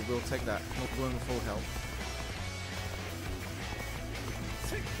food, we'll take that. We'll go in full health.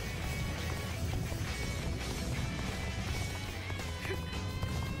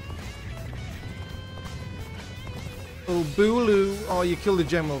 Oh, BooHoo! Oh, you killed the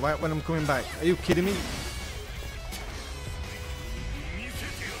general right when I'm coming back. Are you kidding me?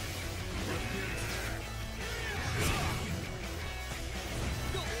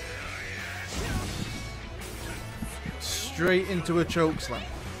 Straight into a chokeslam.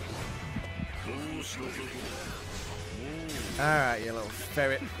 Alright, you little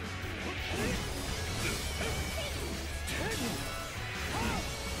ferret.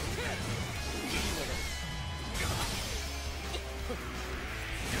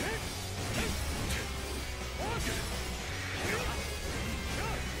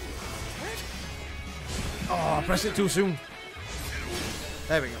 Oh, I pressed it too soon.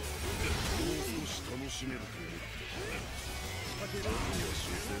 There we go.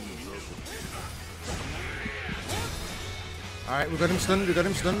 Alright, we got him stunned,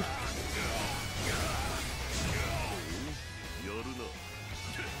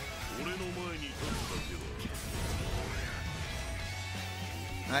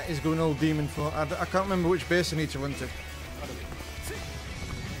 That is going old demon for. I can't remember which base I need to run to.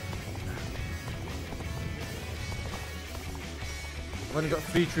 I've only got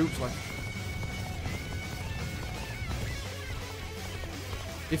 3 troops left.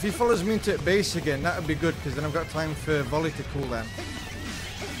 If he follows me into base again, that would be good, because then I've got time for volley to cool down.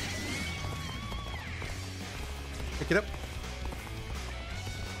 Pick it up.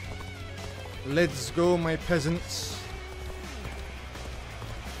 Let's go, my peasants.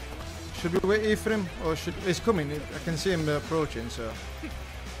 Should we wait here for him? Or should... He's coming. I can see him approaching, so...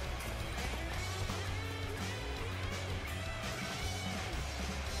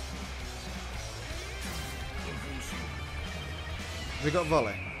 We got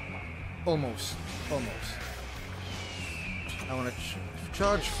volley. Almost. Almost. I want to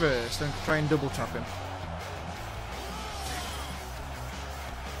charge first and try and double tap him.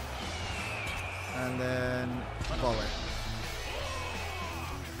 And then volley.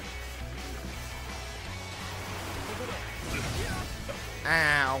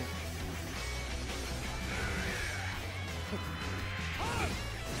 Ow.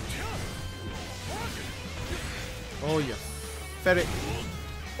 Oh yeah. Ferret.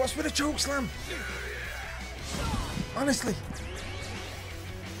 What's with a choke slam? Honestly.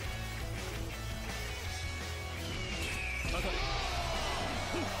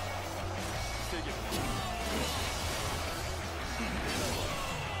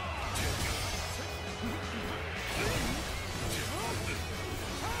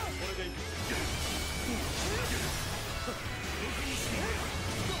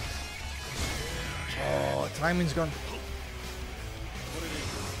 Oh, timing's gone.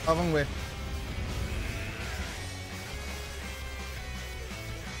 A wrong way.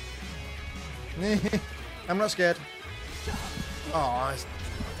 I'm not scared. Oh,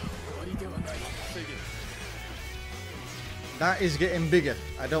 that is getting bigger.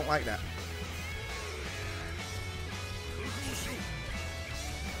 I don't like that.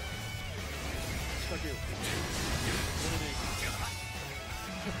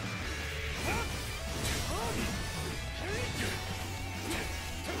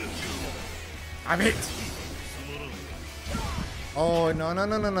 I'm hit. Oh no no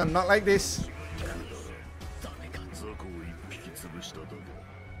no no no! Not like this.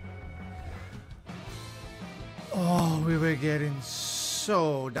 Oh, we were getting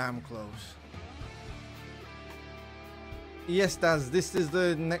so damn close. Yes, Daz, this is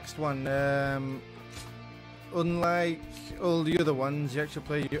the next one. Unlike all the other ones, you actually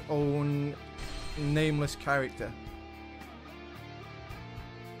play your own nameless character.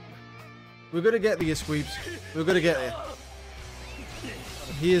 We're gonna get there, Squeebs. We're gonna get there.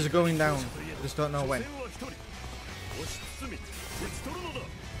 He is going down. Just don't know when.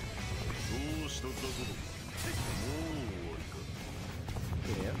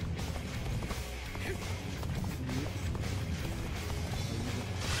 Yeah.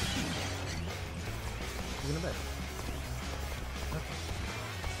 He's in a bed.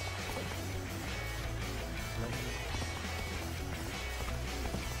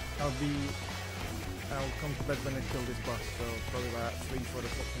 I'll come to bed when I kill this boss, so probably about 3-4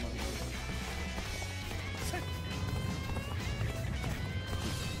 o'clock tomorrow.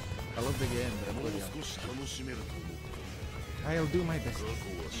 I love the game, but I'm bloody young. I'll do my best.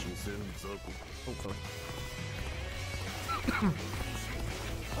 Hopefully.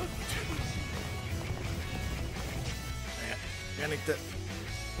 I need to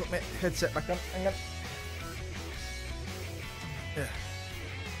put my headset back on. Hang on. Yeah.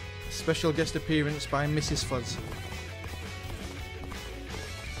 Special guest appearance by Mrs. Fuzz.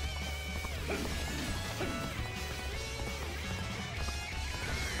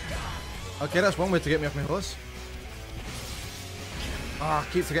 Okay, that's one way to get me off my horse. Ah,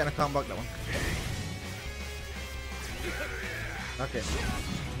 I keep forgetting I can't block that one. Okay.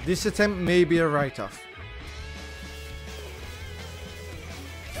 This attempt may be a write-off.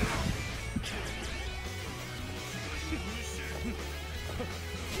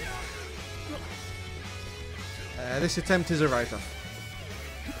 This attempt is a write-off.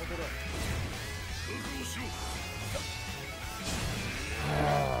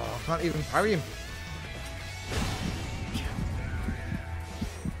 Oh, I can't even parry him.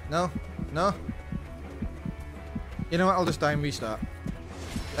 No, no. You know what? I'll just die and restart.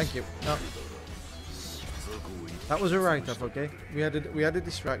 Thank you. No. That was a write-off. Okay. We had a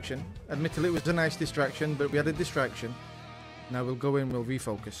distraction. Admittedly, it was a nice distraction, but we had a distraction. Now we'll go in. We'll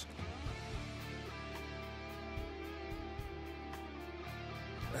refocus.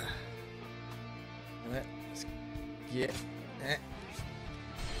 Yeah.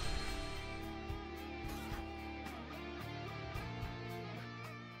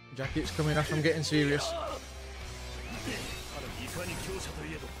 Jacket's coming off. I'm getting serious.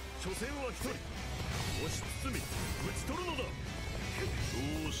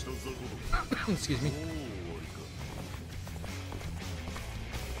 Excuse me.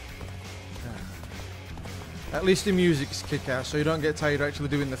 At least the music's kick-ass, so you don't get tired actually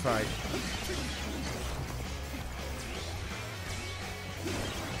doing the fight.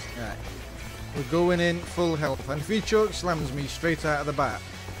 We're going in full health. And if he choke slams me straight out of the bat,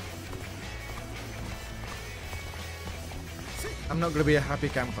 I'm not going to be a happy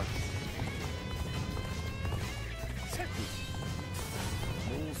camper.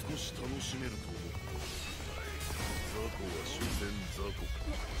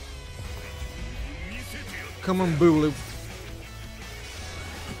 Come on, BooHoo.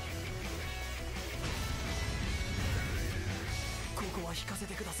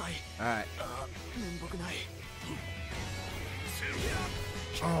 Alright.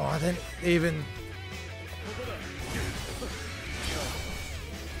 Oh, I didn't even...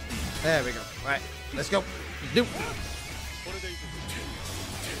 There we go. Right, let's go. Do.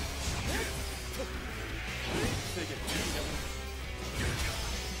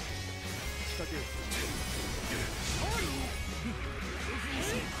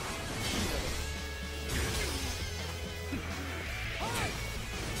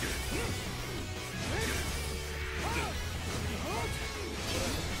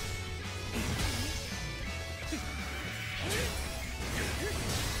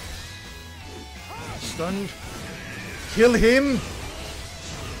 Stunned. Kill him.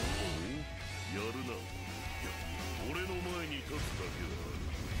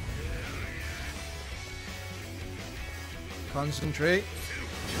 Concentrate.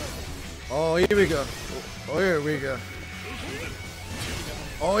 Oh, here we go. Oh, here we go.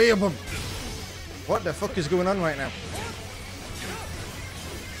 Oh, here, bum. What the fuck is going on right now?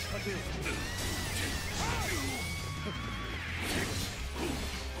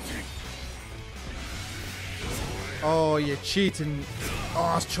 Oh, you're cheating.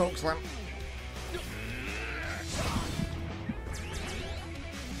 Oh, it's chokeslam.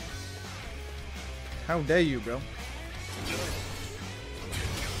 How dare you, bro?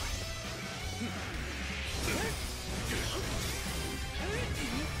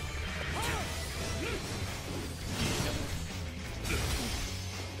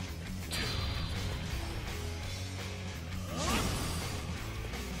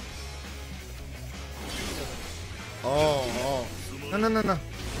 Oh. No.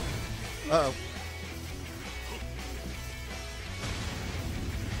 Uh-oh.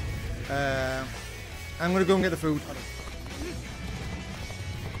 I'm gonna go and get the food.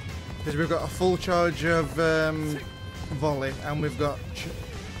 Because we've got a full charge of volley, and we've got...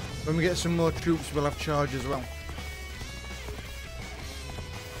 when we get some more troops, we'll have charge as well.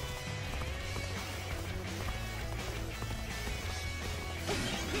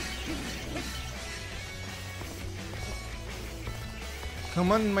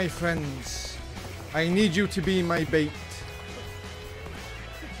 Come on, my friends. I need you to be my bait.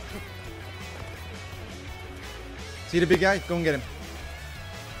 See the big guy? Go and get him.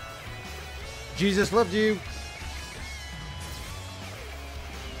 Jesus loved you.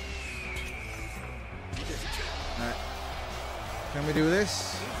 Alright. Can we do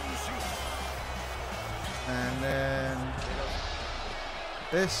this? And then...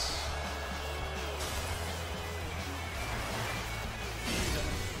 this.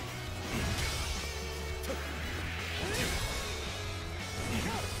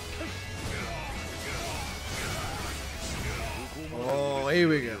 Oh, here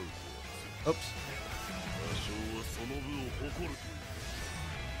we go. Oops.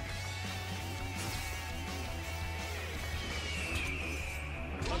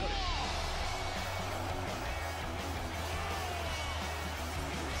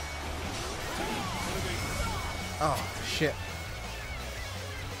 Oh, shit.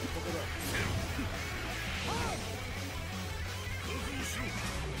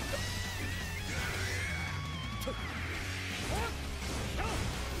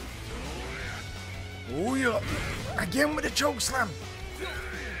 Oh yeah! Again with the choke slam!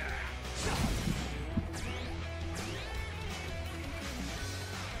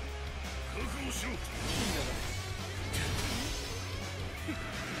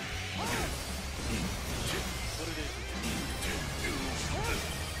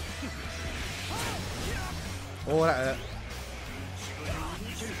 Oh, that hurt.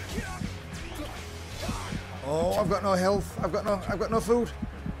 Oh, I've got no health. I've got no food.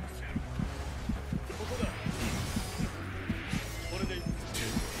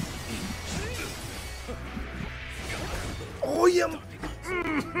 Oh, yeah.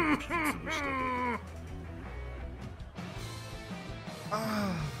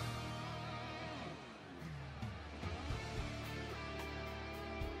 Ah.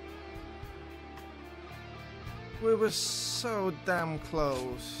 We were so damn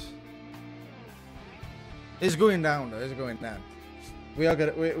close. It's going down though, it's going down. We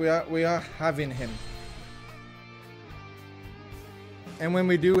are having him. And when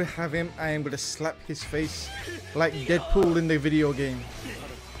we do have him, I am going to slap his face like Deadpool in the video game.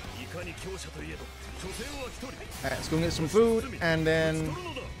 Alright, let's go and get some food, and then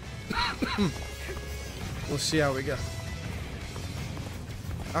we'll see how we go.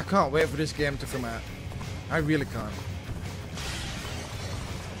 I can't wait for this game to come out. I really can't.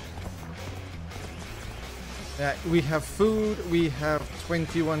 We have food, we have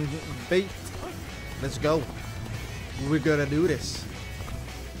 21 bait. Let's go. We're gonna do this.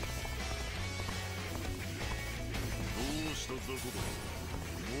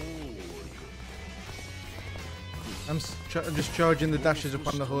 I'm just charging the dashes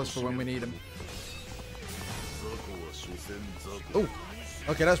upon the horse for when we need them. Oh,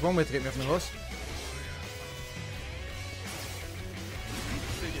 okay, that's one way to get me off the horse.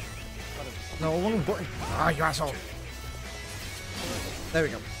 No, one button. Ah, you asshole. There we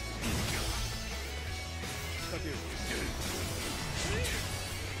go.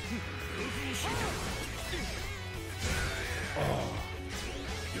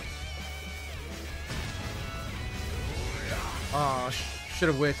 Oh, should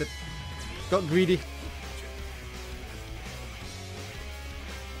have waited. Got greedy.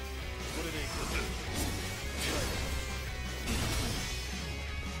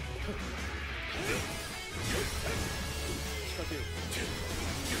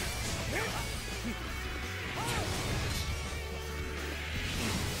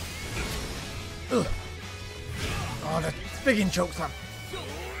 Ugh. Oh, the friggin' chokeslam.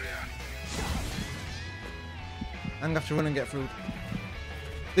 I'm gonna have to run and get food.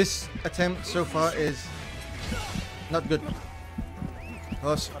 This attempt so far is not good.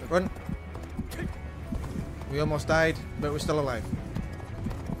 Horse, run. We almost died, but we're still alive.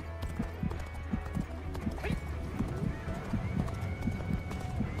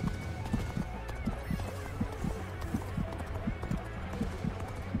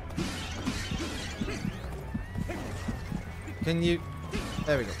 Can you...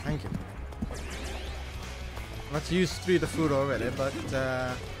 There we go, thank you. I've had to use 3 of the food already, but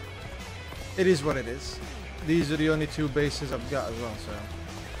it is what it is. These are the only 2 bases I've got as well, so...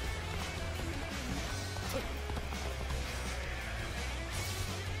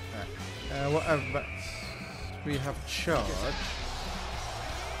 Whatever we have charged.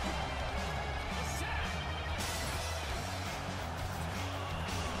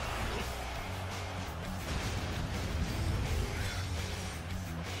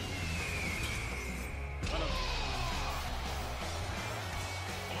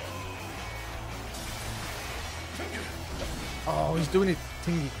 Oh, he's doing it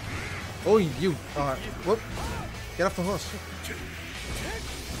thingy. Oh, you. Alright. Whoop. Get off the horse.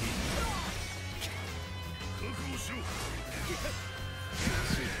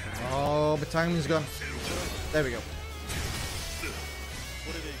 Oh, the timing's gone. There we go.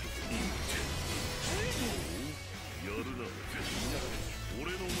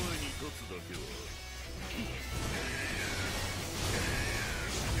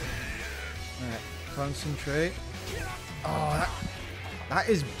 Alright, concentrate. Oh, that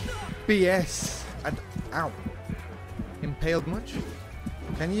is BS. Ow. Impaled much?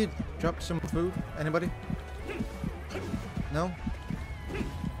 Can you drop some food? Anybody? No?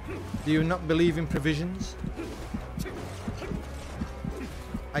 Do you not believe in provisions?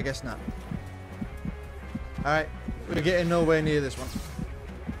 I guess not. Alright, we're getting nowhere near this one.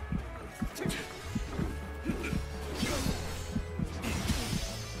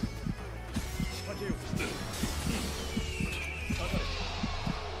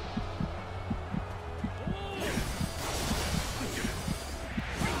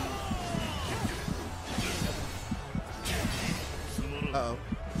 Uh-oh.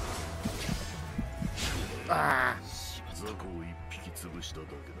 Ah!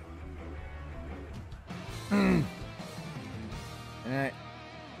 Alright.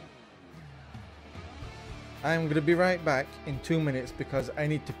 I'm gonna be right back in 2 minutes because I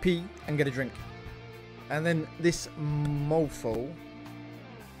need to pee and get a drink. And then this mofo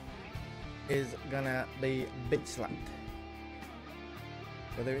is gonna be bit slapped.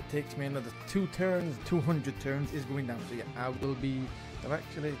 Whether it takes me another 2 turns, 200 turns is going down. So yeah, I will be... I've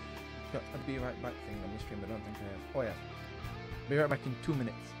actually got a be right back thing on the stream, but I don't think I have. Oh yeah. Be right back in 2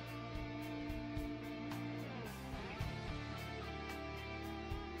 minutes.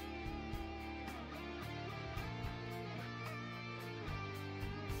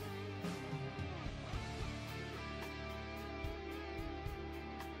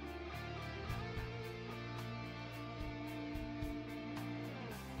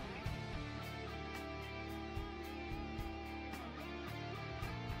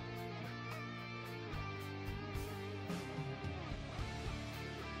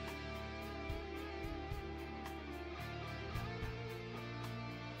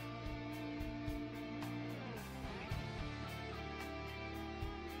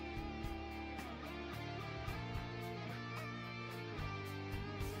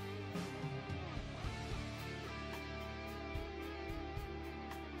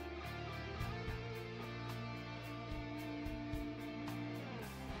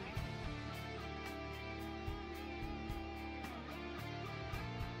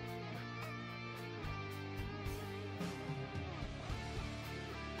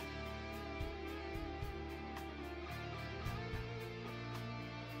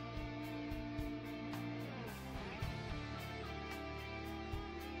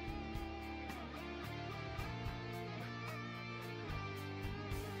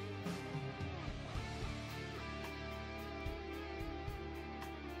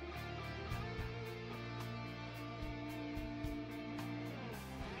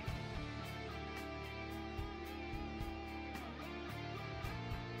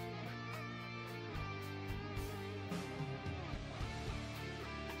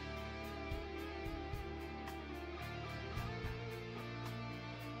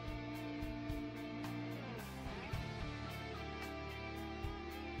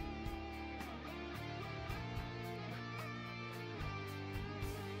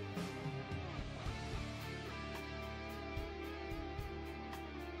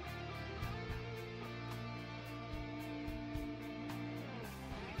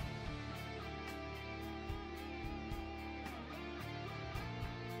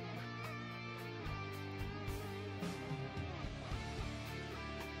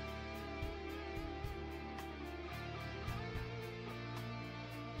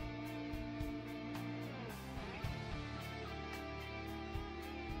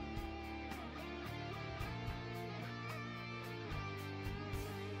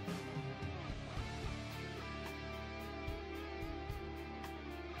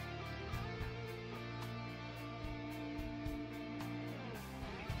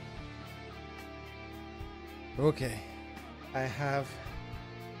 Okay, I have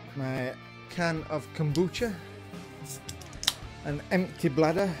my can of kombucha, an empty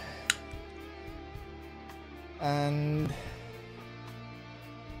bladder, and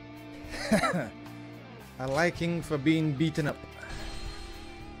a liking for being beaten up.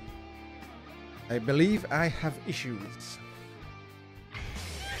 I believe I have issues.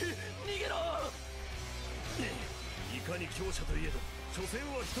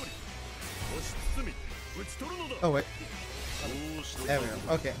 Oh wait. There we go.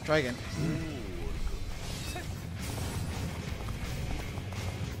 Okay, try again.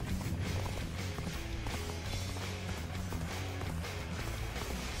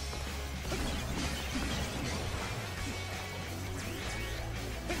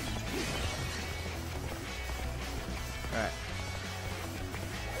 Alright.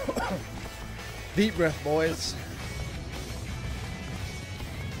 Deep breath, boys.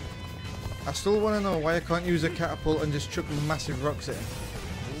 I still want to know why I can't use a catapult and just chuck massive rocks at him.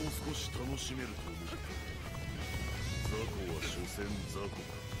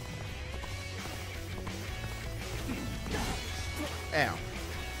 Ow.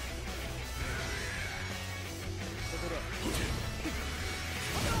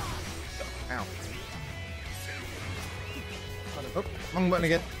 Ow. Oh, wrong button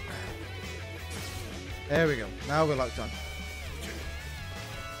again. There we go. Now we're locked on.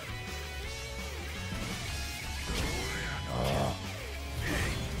 Oh.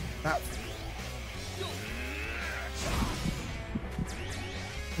 That.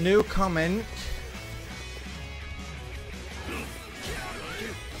 No comment.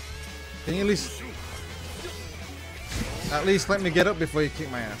 Can you at least let me get up before you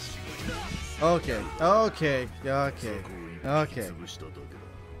kick my ass? Okay, okay, okay, okay.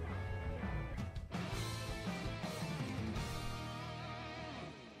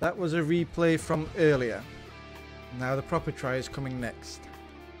 That was a replay from earlier. Now the proper try is coming next.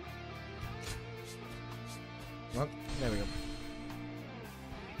 Well, there we go.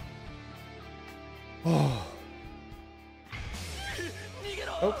 Oh.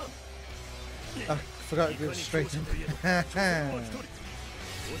 Oh. I forgot to do it straight in.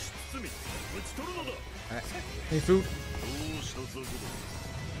 Hey, food.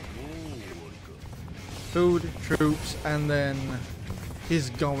 Food, troops, and then he's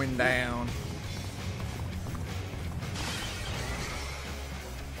going down.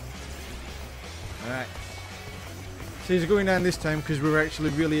 Alright. So he's going down this time because we were actually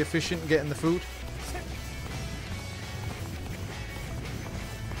really efficient getting the food.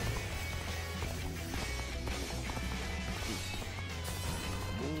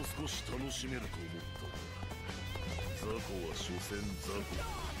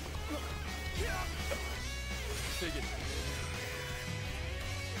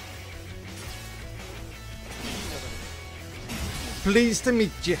 Pleased to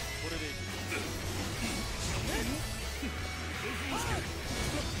meet you.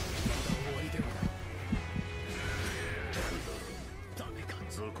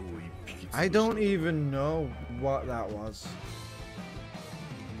 I don't even know what that was.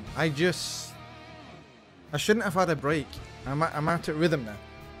 I shouldn't have had a break. I'm out of rhythm now.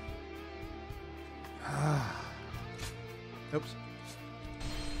 Oops.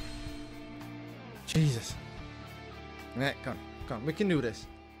 Jesus. Right, come on, we can do this.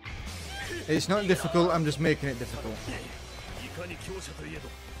 It's not difficult, I'm just making it difficult.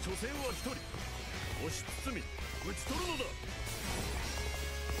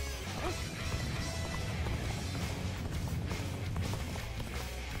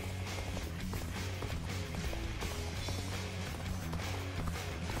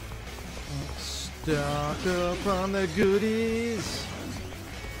 Stock up on the goodies.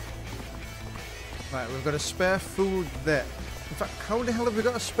 Right, we've got a spare food there. In fact, how the hell have we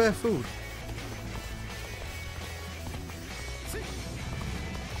got a spare food?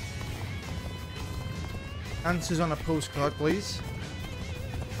 Answers on a postcard, please.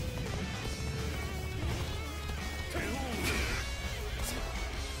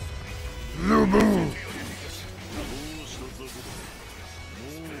 Lubu!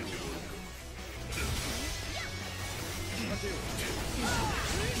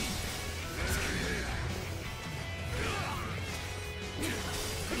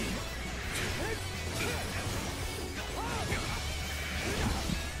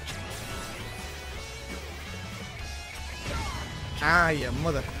 Ah, your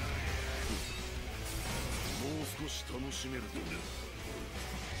mother.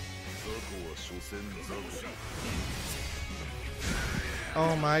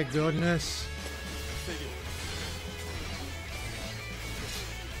 Oh my goodness.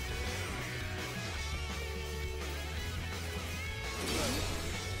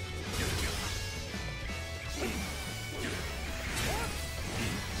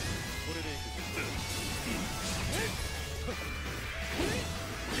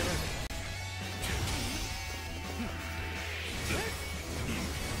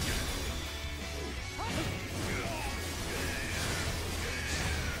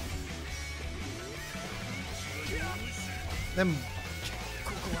 Them.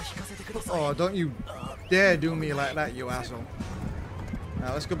 Oh, don't you dare do me like that, you asshole.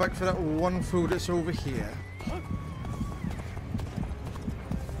 Now let's go back for that one food that's over here.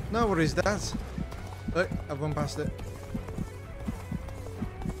 No worries, Dad. Look, I've gone past it.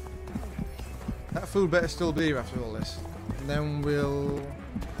 That food better still be here after all this. And then we'll...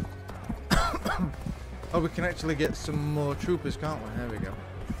 oh, we can actually get some more troopers, can't we? There we go.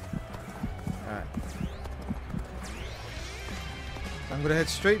 Alright. I'm going to head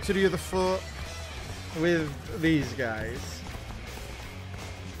straight to the other fort with these guys.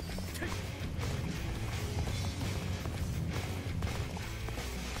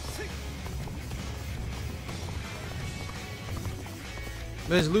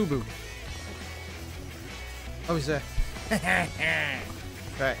 Where's Lubu? Oh, he's there.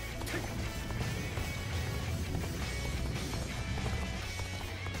 Right.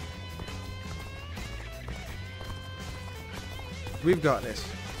 We've got this.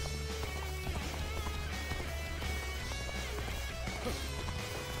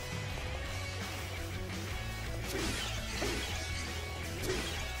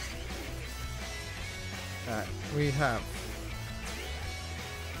 Alright, we have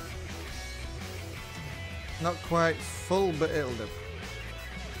not quite full, but it'll do.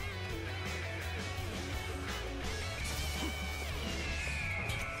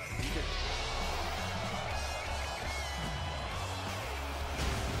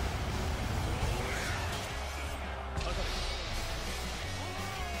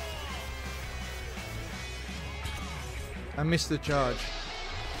 I missed the charge.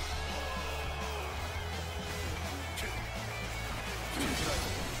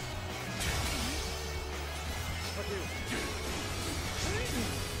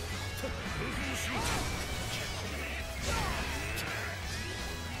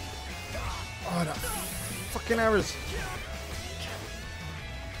 Oh, that fucking arrows.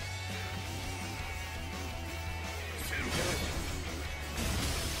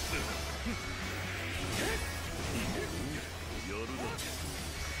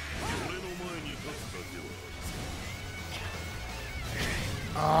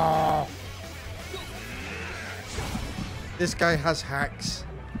 Oh. This guy has hacks.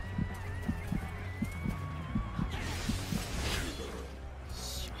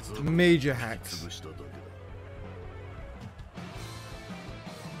 Major hacks.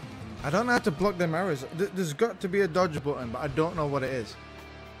 I don't know how to block them arrows. There's got to be a dodge button, but I don't know what it is.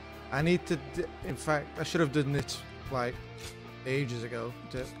 I need to... In fact, I should have done this like ages ago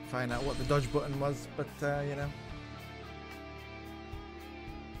to find out what the dodge button was, but you know.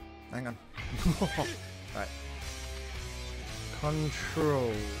 Hang on. Right.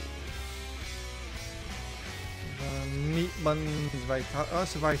 Control. Meat buns vital. Oh,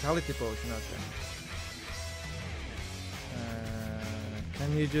 it's a vitality potion. Okay.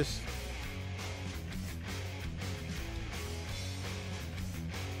 Can you just?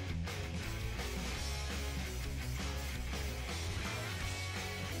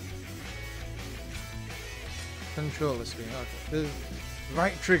 Control the screen. Okay.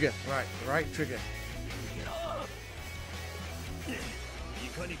 Right trigger. Right trigger.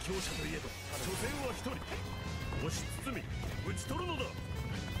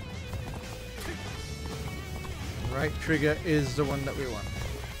 Right trigger is the one that we want.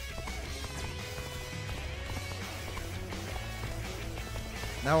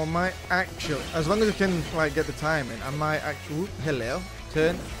 Now I might actually, as long as I can like get the timing, I might actually, hello,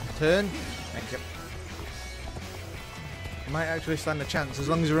 turn, thank you. I might actually stand a chance as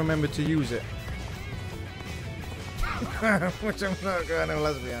long as I remember to use it. Which I'm not going to,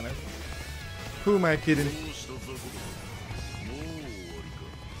 let's be honest. Who am I kidding?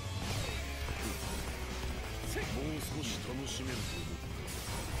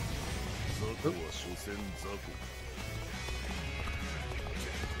 Oop.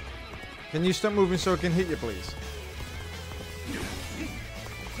 Can you stop moving so I can hit you, please?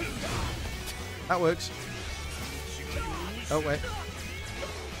 That works. Oh, wait.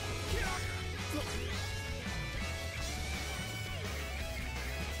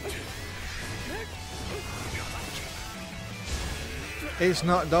 It's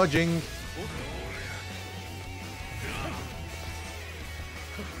not dodging.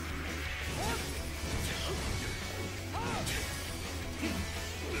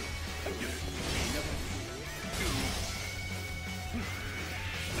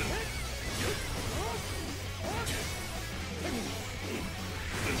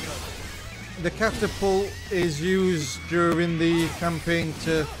 The catapult is used during the campaign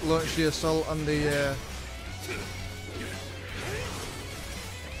to launch the assault on the...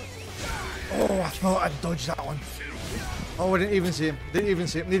 Oh, I thought I'd dodged that one. Oh, I didn't even see him. Didn't even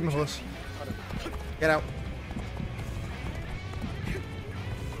see him. Need my horse. Get out.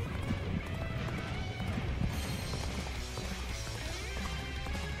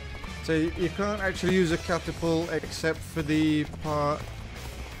 So you can't actually use a catapult except for the part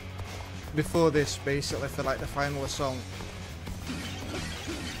before this, basically, for like the final song.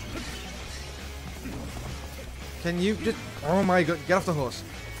 Can you just... Oh my god, get off the horse.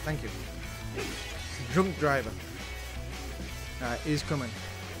 Thank you. Drunk driver. Alright, he's coming.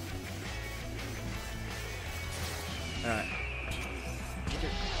 Alright.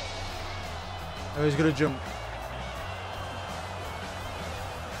 Oh, he's gonna jump.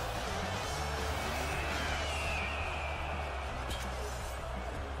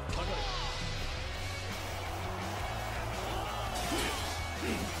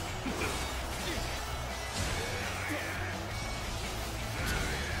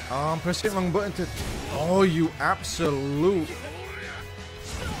 Oh, I'm pressing the wrong button to... Oh, you absolute...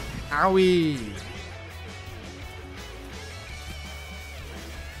 Owie!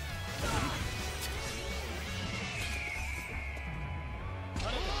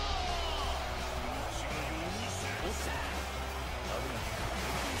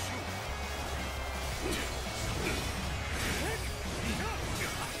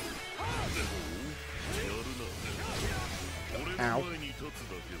 Ow.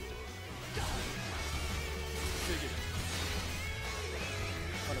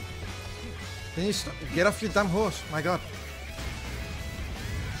 Can you stop? Get off your damn horse, my god.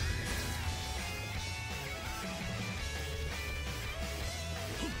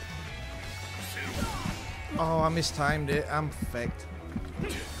 Oh, I mistimed it. I'm fecked.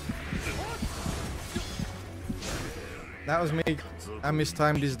 That was me. I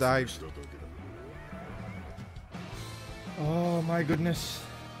mistimed his dive. Oh my goodness.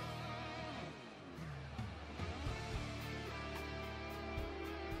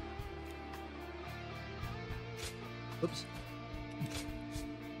 Oops.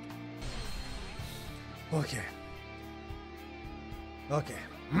 Okay. Okay.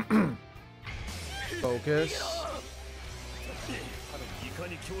 Focus.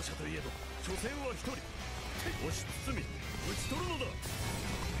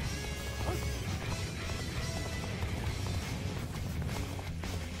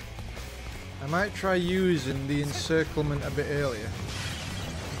 I might try using the encirclement a bit earlier.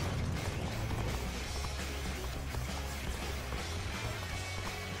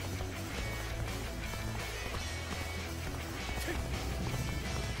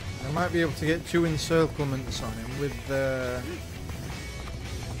 I might be able to get 2 encirclements on him with the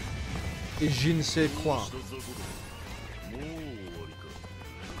je ne sais quoi.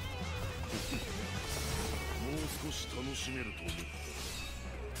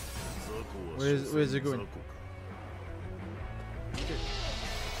 Where's it going?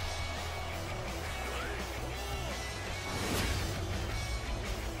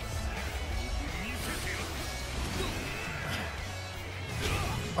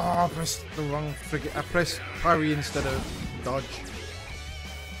 Oh, I pressed the wrong frigate. I pressed parry instead of dodge.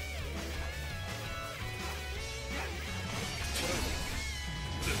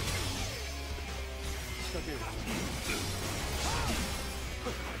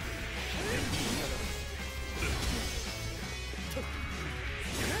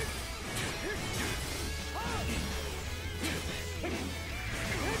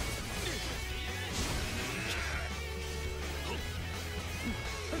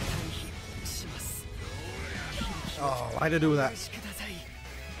 Oh, why'd I do that?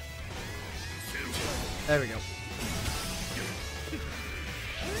 There we go.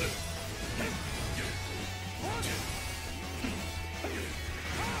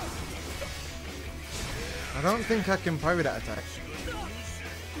 I don't think I can parry that attack.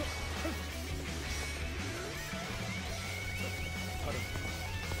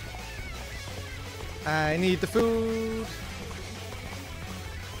 I need the food.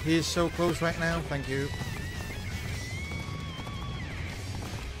 He is so close right now. Thank you.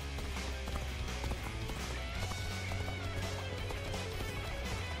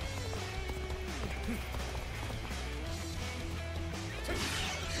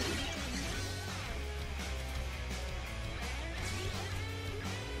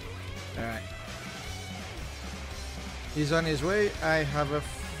 Alright. He's on his way. I have a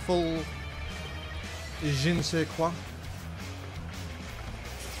full je ne sais quoi.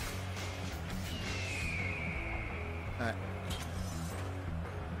 Alright.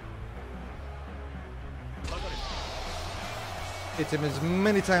 Hit him as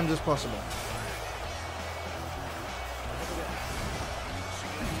many times as possible.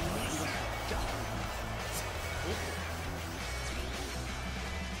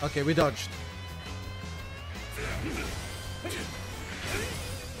 Okay, we dodged.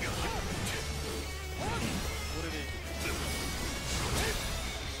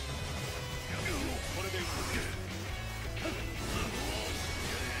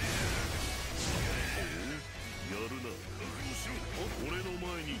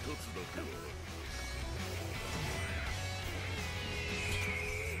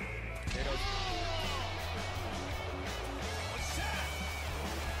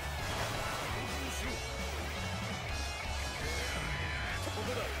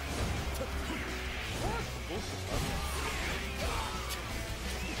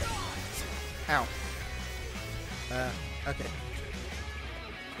 Ow. Okay.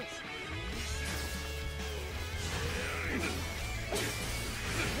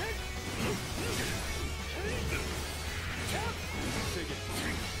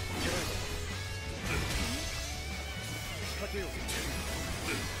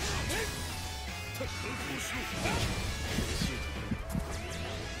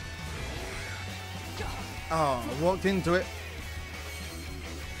 Oh, I walked into it.